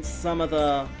pinpoint some of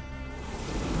the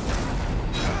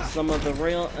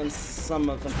real and some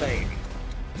of the fake.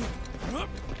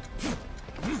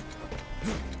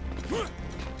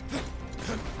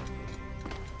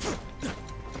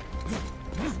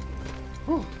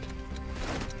 Whew.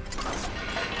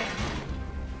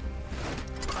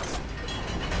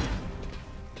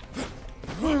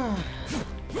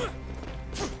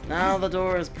 Now the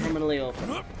door is permanently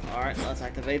open. Alright, let's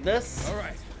activate this.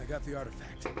 Alright, I got the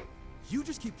artifact. You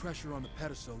just keep pressure on the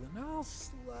pedestal and I'll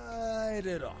slide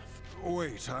it off.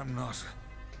 Wait, I'm not...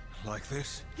 like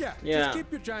this? Yeah, just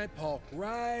keep your giant paw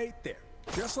right there.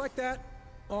 Just like that.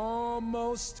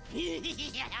 Almost.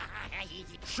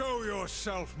 Show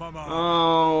yourself, Mama.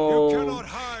 Oh. You cannot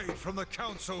hide from the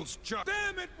Council's justice.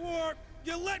 Damn it, Warp!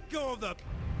 You let go of the...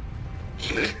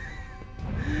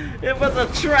 It was a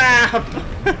trap!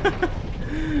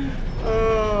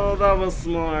 Oh, that was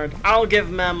smart. I'll give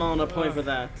Mammon a point for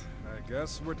that. I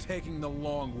guess we're taking the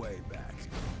long way back.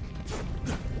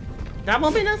 That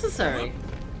won't be necessary.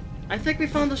 I think we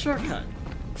found a shortcut.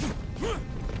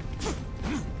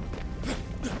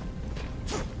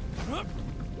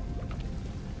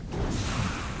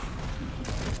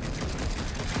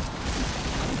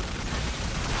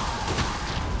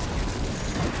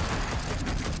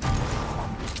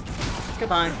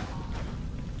 Goodbye.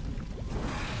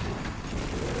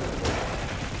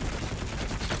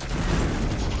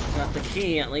 Got the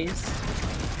key at least.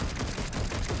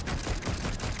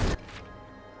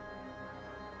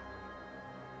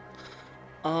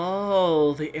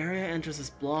 Oh, the area entrance is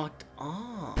blocked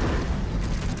off.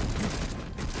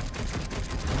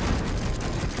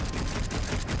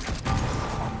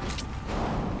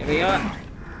 Here we go.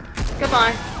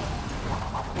 Goodbye.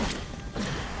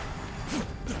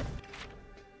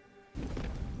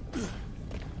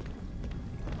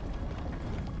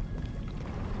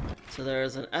 So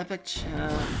there's an epic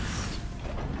chest,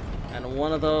 and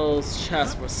one of those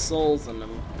chests with souls in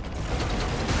them.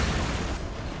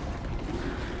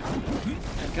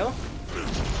 There we go.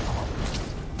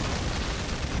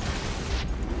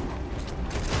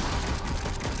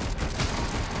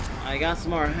 I got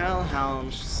some more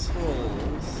Hellhound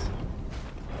souls,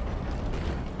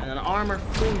 and an armor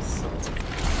fleece,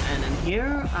 and in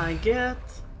here I get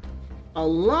a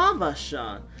lava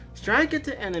shot. Strike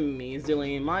into enemies,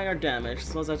 dealing minor damage,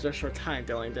 slows after a short time,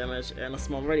 dealing damage, and a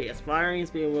small radius. Firing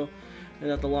speed will, and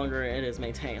that the longer it is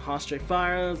maintained. Hot strike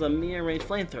fires a mere range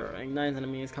flamethrower, ignites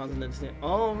enemies, causing them to...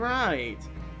 Alright!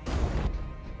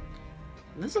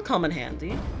 This will come in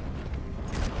handy.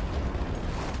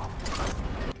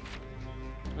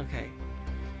 Okay.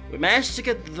 We managed to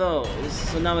get those,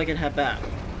 so now we can head back.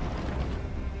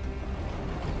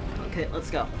 Okay, let's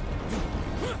go.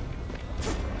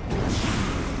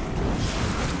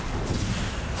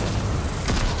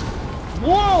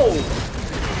 Whoa!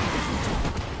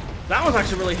 That was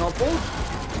actually really helpful.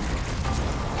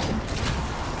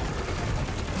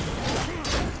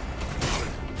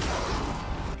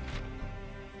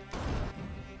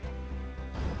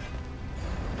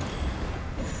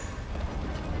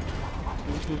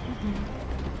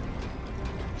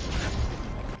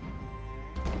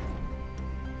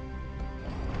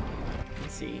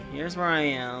 Let's see, here's where I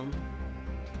am.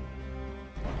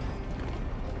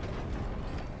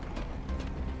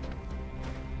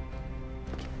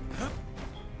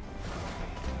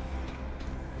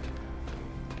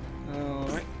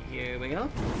 Alright, here we go.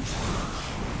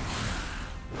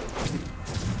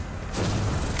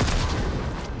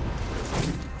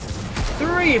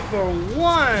 Three for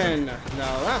one!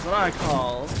 No, that's what I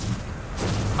call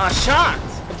a shot!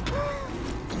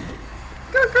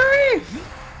 Good grief!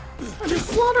 I just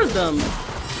slaughtered them!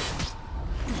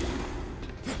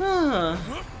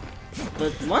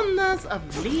 The wonders of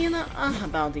being a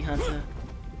bounty hunter.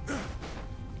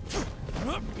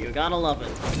 You gotta love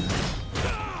it.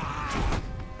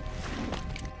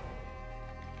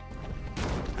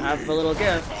 have a little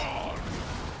gift.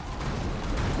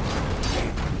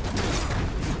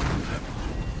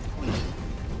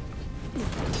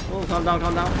 Oh, calm down,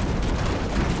 calm down.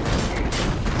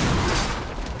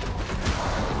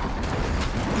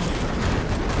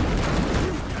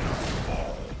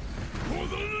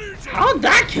 How'd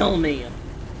that kill me? You know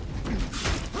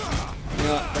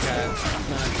what? Okay.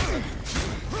 Not interested.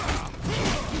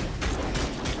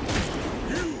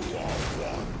 You are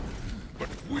one, but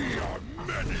we are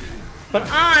many. But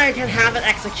I can have an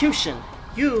execution.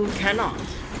 You cannot.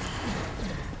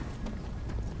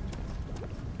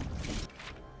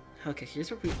 Okay,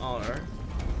 here's where we are.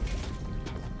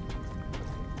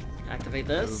 Activate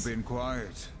this. You've been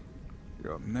quiet.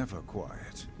 You're never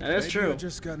quiet. That is true. I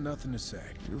just got nothing to say.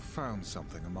 You found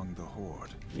something among the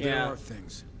Horde. There Yeah. are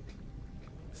things.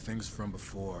 Things from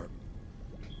before.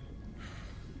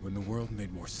 When the world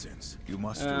made more sense. You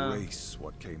must erase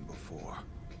what came before.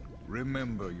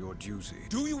 Remember your duty.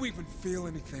 Do you even feel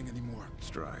anything anymore?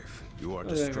 Strive. You are Okay,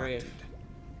 distracted. great.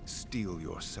 Steel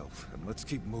yourself, and let's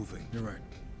keep moving. You're right.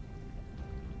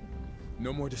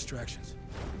 No more distractions.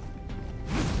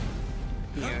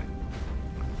 Here.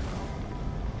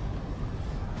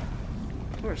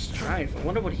 Poor Strife. I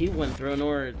wonder what he went through in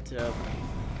order to...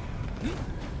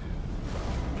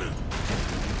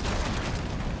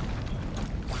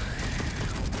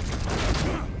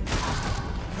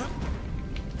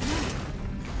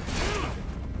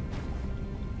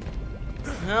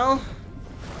 Well,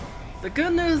 the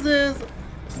good news is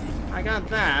I got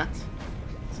that,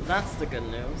 so that's the good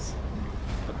news.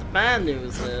 But the bad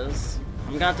news is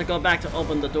I'm gonna have to go back to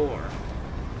open the door.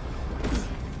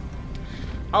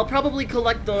 I'll probably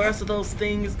collect the rest of those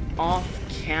things off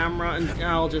camera and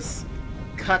I'll just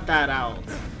cut that out.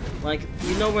 Like,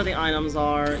 you know where the items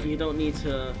are, you don't need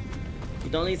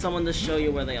someone to show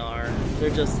you where they are. They're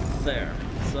just there.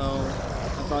 So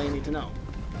that's all you need to know.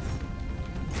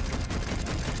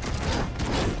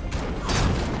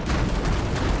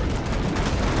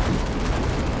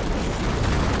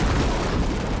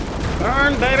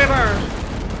 Burn, baby, burn!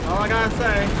 All I gotta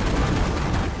say.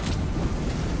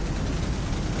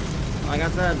 Like I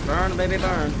said, burn, baby,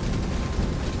 burn.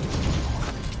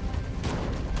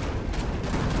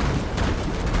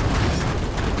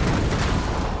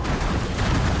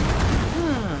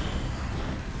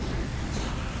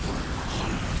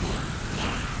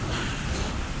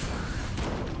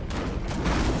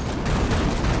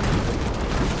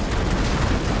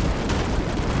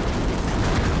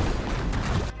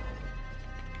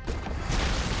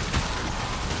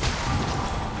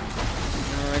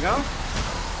 There we go.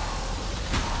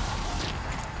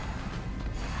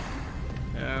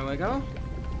 There we go.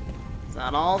 Is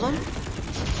that all of them?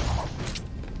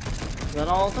 Is that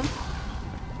all of them?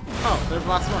 Oh, there's the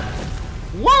last one.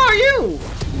 What are you?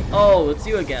 Oh, it's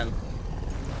you again.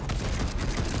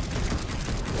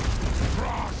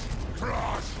 Crush!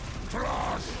 Crush!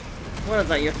 Crush! What is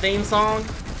that, your theme song?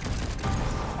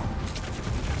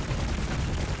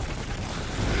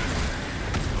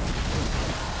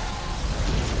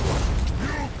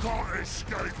 You can't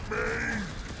escape me!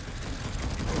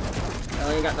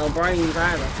 Well, you got no brains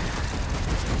either.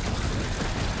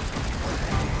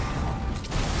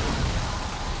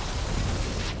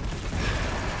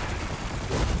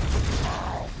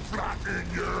 I'll flatten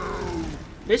you!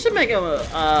 They should make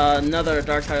another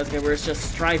Darksiders game where it's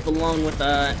just Strife alone with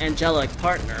an angelic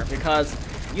partner, because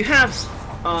you have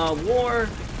War,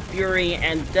 Fury,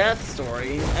 and Death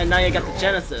story, and now you got the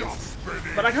Genesis.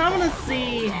 But I kind of want to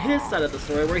see his side of the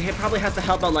story, where he probably has to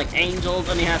help out like angels,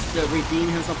 and he has to redeem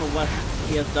himself for what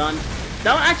he has done.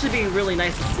 That would actually be really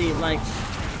nice to see, like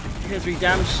his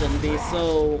redemption be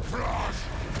so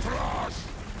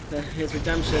that his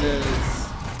redemption is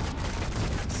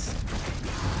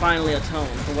finally atoned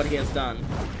for what he has done.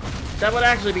 That would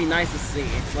actually be nice to see.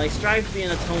 Like Strife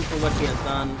being atoned for what he has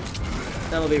done.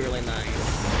 That would be really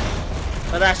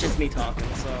nice. But that's just me talking,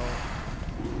 so.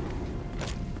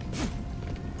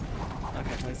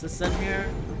 Okay, place this in here.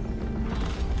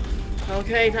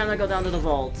 Okay, time to go down to the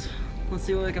vault. Let's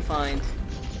see what we can find.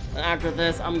 And after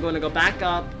this, I'm going to go back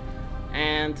up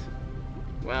and,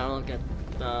 well, get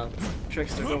the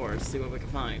trickster doors, see what we can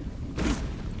find.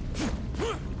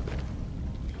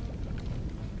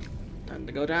 Time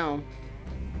to go down.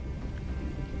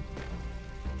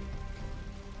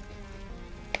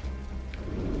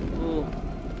 Ooh.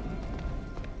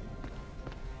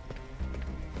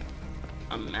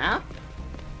 A map?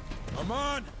 Come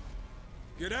on!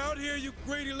 Get out here, you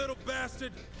greedy little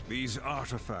bastard! These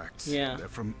artifacts, Yeah. they're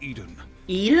from Eden. How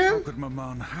Eden? could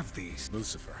Maman have these?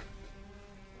 Lucifer.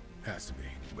 Has to be.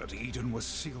 But Eden was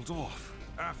sealed off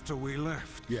after we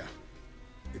left. Yeah.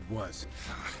 It was.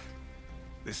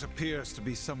 This appears to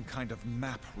be some kind of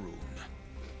map rune.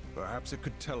 Perhaps it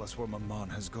could tell us where Maman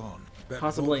has gone. That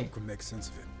Possibly. Volcom can make sense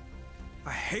of it.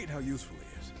 I hate how useful he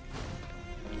is.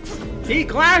 Be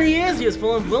glad he is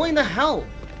useful and willing to help.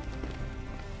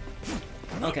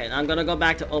 Okay, now I'm gonna go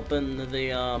back to open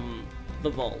the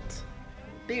vault.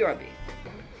 BRB.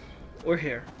 We're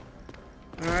here.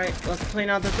 Alright, let's clean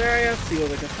out this area, see what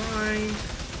we can find.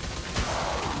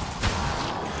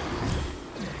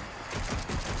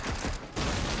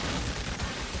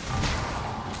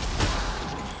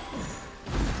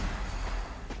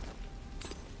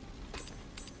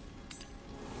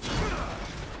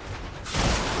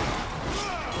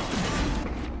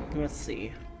 Let's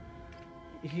see.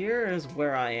 Here is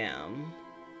where I am.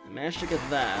 I managed to get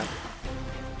that.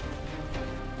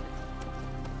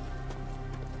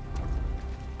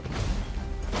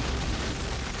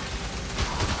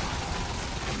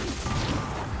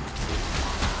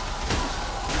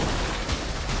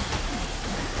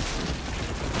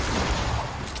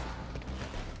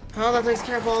 Oh, that takes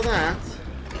care of all that.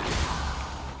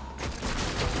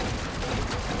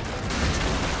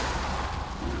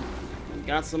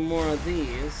 Got some more of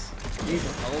these. These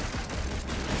will help.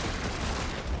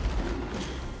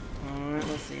 Alright,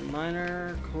 let's see.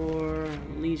 Minor, Core,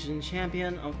 Legion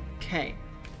Champion. Okay.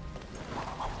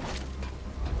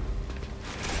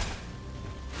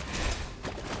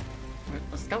 Alright,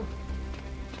 let's go.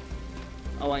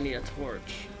 Oh, I need a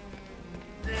torch.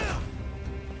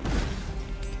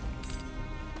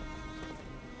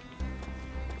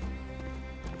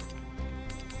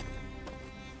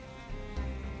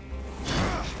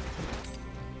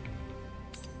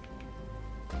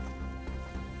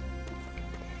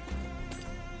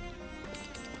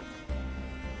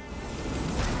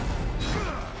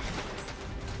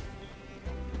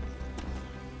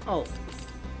 Oh.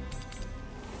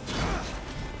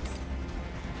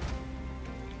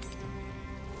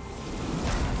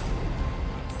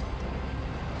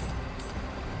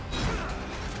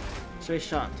 Straight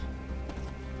shot.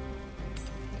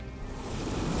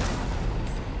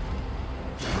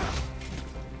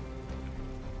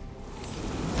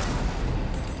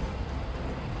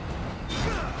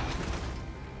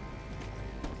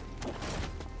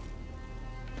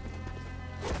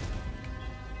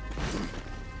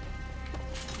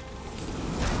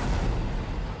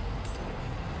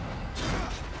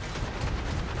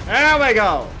 There we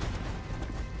go!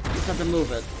 Just have to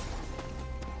move it.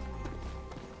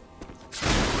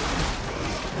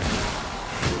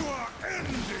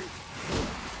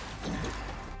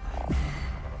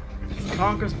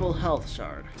 Conquers full health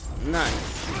shard.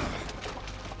 Nice.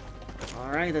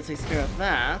 Alright, that takes care of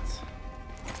that.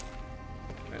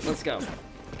 Alright, let's go.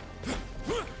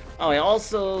 Oh, I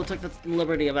also took the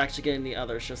liberty of actually getting the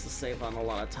others just to save on a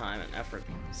lot of time and effort.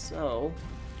 So,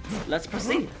 let's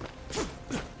proceed.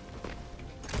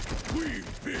 We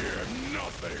fear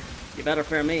nothing. You better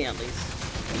fear me, at least.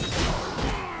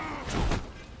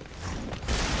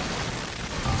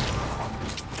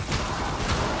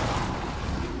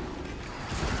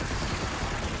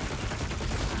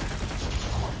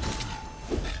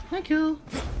 Thank you.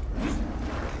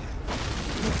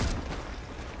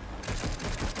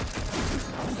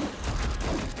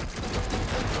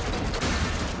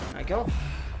 There you go.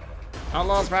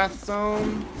 Outlaw's Wrath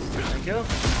Zone. Thank you.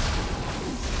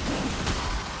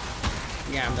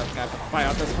 Yeah, I'm just gonna have to fight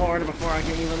out this horde before I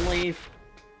can even leave.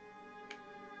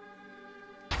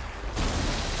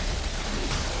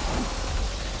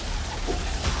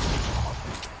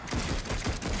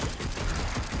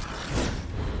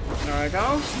 There I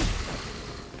go.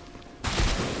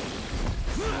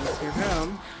 Let's hear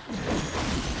him.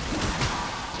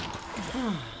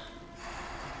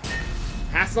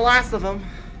 That's the last of them.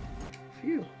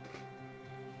 Phew.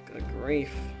 Good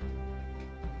grief.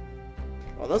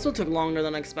 Well, this one took longer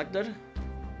than expected.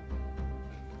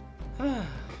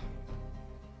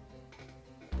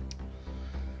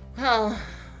 Well,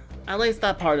 at least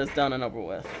that part is done and over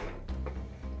with.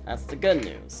 That's the good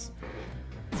news.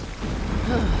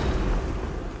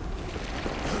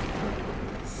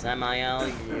 Samael,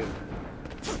 you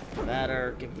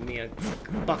better give me a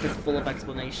bucket full of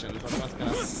explanations, otherwise I'm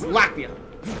gonna slap you.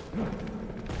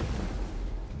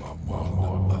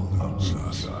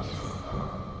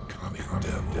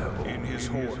 In his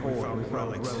hoard, we found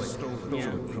relics stolen from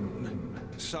him.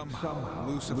 Somehow,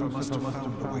 Lucifer must have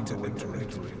found a way to enter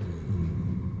it.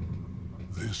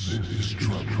 This is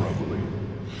troubling.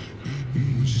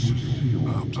 Even still,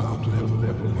 after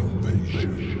level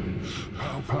invasion,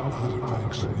 powerful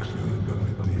artifacts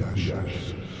amid the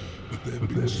ashes, but they've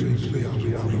been safely out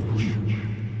of reach.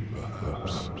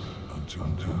 Perhaps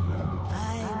until now.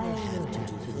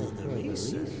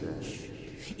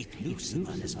 If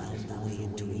Lucifer has found the way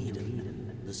into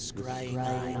Eden, the scrying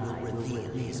eye will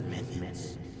reveal his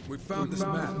methods. We found this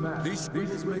map. These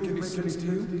scribbles make any sense to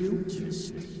you?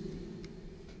 Interesting.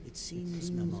 It seems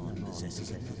Mammon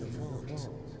possesses another vault,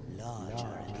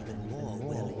 larger and even more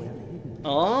well-hidden.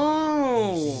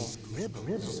 Oh!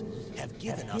 Scribbles have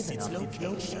given us its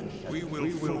location. We will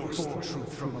force the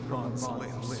truth from Amon's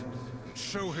lips.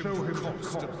 Show him the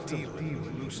cost of dealing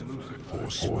with Lucifer.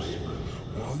 Horsemen,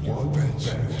 while you vent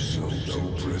yourselves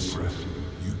in prison,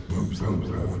 you both have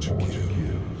more to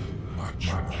give. Much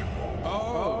more.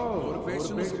 Oh,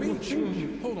 motivational speech.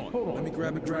 Hold on, let me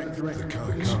grab a drink. The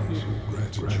council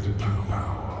granted you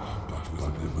power, but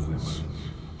with limits.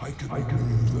 I can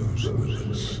remove those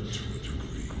limits to a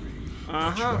degree.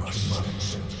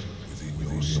 Mindset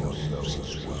within yourselves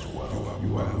as well.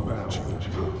 You are bound to your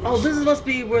power. Oh, this must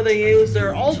be where they use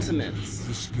their ultimates.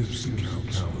 This gives the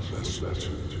council a vessel to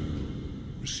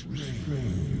restrain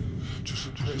you, to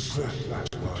suppress that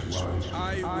lies. I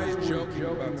was joking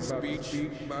about the speech,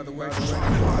 by the way.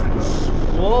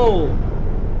 Whoa!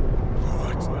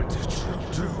 What did you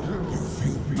do? You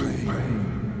feel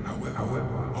pain.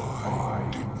 However, I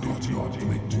did not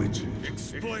inflict it.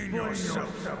 Explain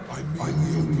yourself. I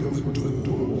merely opened the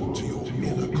door to your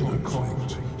inner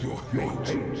conflict, your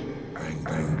hate,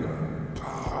 anger,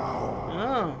 power.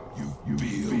 Oh. You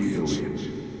feel it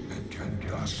and can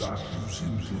thus use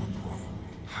it properly.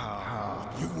 How?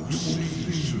 You will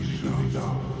see soon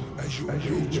enough as your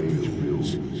age builds,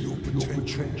 your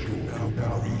potential will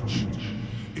now reach.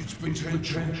 Its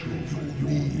potential you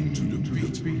will need to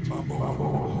defeat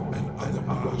Mammon and other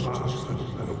masters of the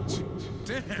world.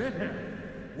 Damn!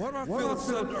 Why do I feel a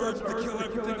sudden urge to kill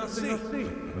everything I see?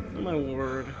 My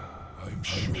word. I'm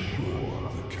sure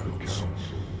the council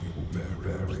will be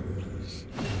very pleased.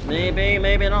 Maybe,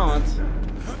 maybe not.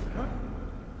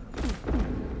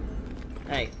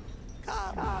 Hey.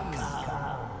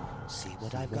 See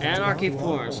what I've got. Anarchy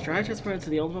forms. Try to transfer it to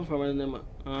the ultimate form and then...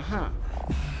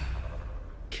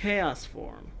 Chaos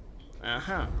form.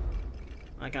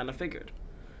 I kinda figured.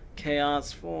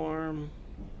 Chaos form.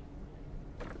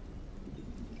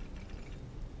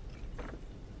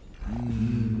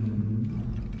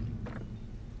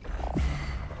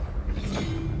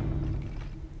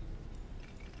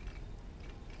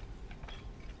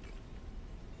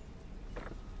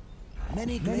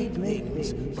 Many great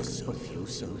things for so few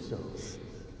souls.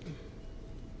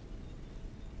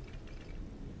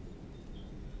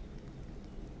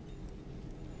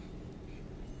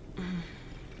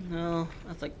 No,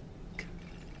 that's like...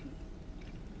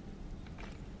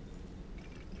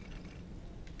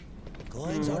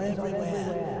 Coins are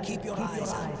everywhere. Keep your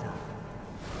eyes out.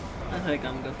 I think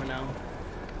I'm good for now.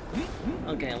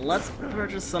 Okay, let's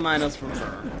purchase some items from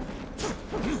her.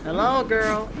 Hello,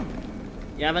 girl.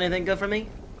 You have anything good for me?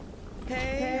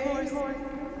 Hey, horse.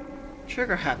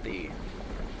 Trigger happy.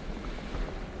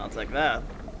 I'll take that.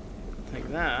 Take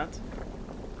that.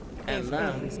 And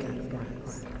that.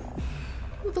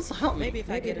 Ooh, this will help me. Maybe if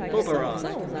I get enough Bulbarog. souls,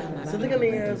 I can buy my Synthetic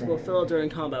meters will fill during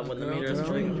combat when the meters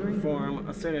perform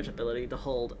a certain ability to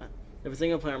hold. If a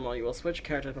single player mode, you will switch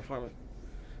character to perform it.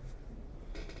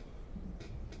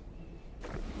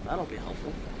 That'll be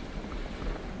helpful.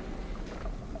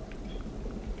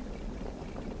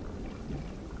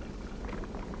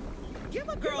 Give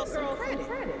a girl some credit.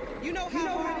 You know how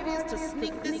hard it is to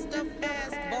sneak this stuff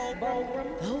past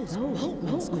Bulbarog? Those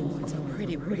boatman's coins are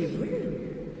pretty weird.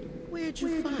 Where'd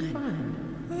you find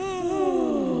them?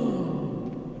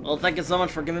 Well, thank you so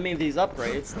much for giving me these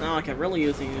upgrades. Now I can really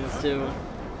use these to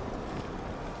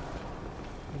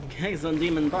kick some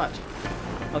demon butt.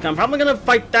 Okay, I'm probably gonna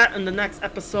fight that in the next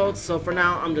episode, so for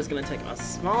now, I'm just gonna take a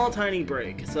small, tiny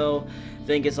break. So,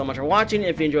 thank you so much for watching.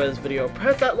 If you enjoyed this video,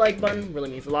 press that like button. Really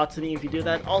means a lot to me if you do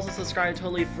that. Also, subscribe,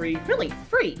 totally free. Really,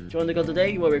 free! Join the go today,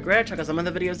 you will regret. Check out some other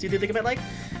videos you do think you might like.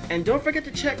 And don't forget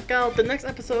to check out the next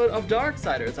episode of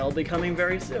Darksiders. That will be coming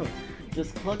very soon.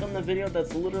 Just click on the video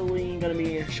that's literally gonna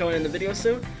be showing in the video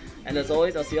soon. And as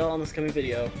always, I'll see y'all on this coming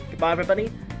video. Goodbye, everybody,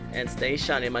 and stay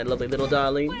shiny, my lovely little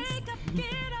darlings.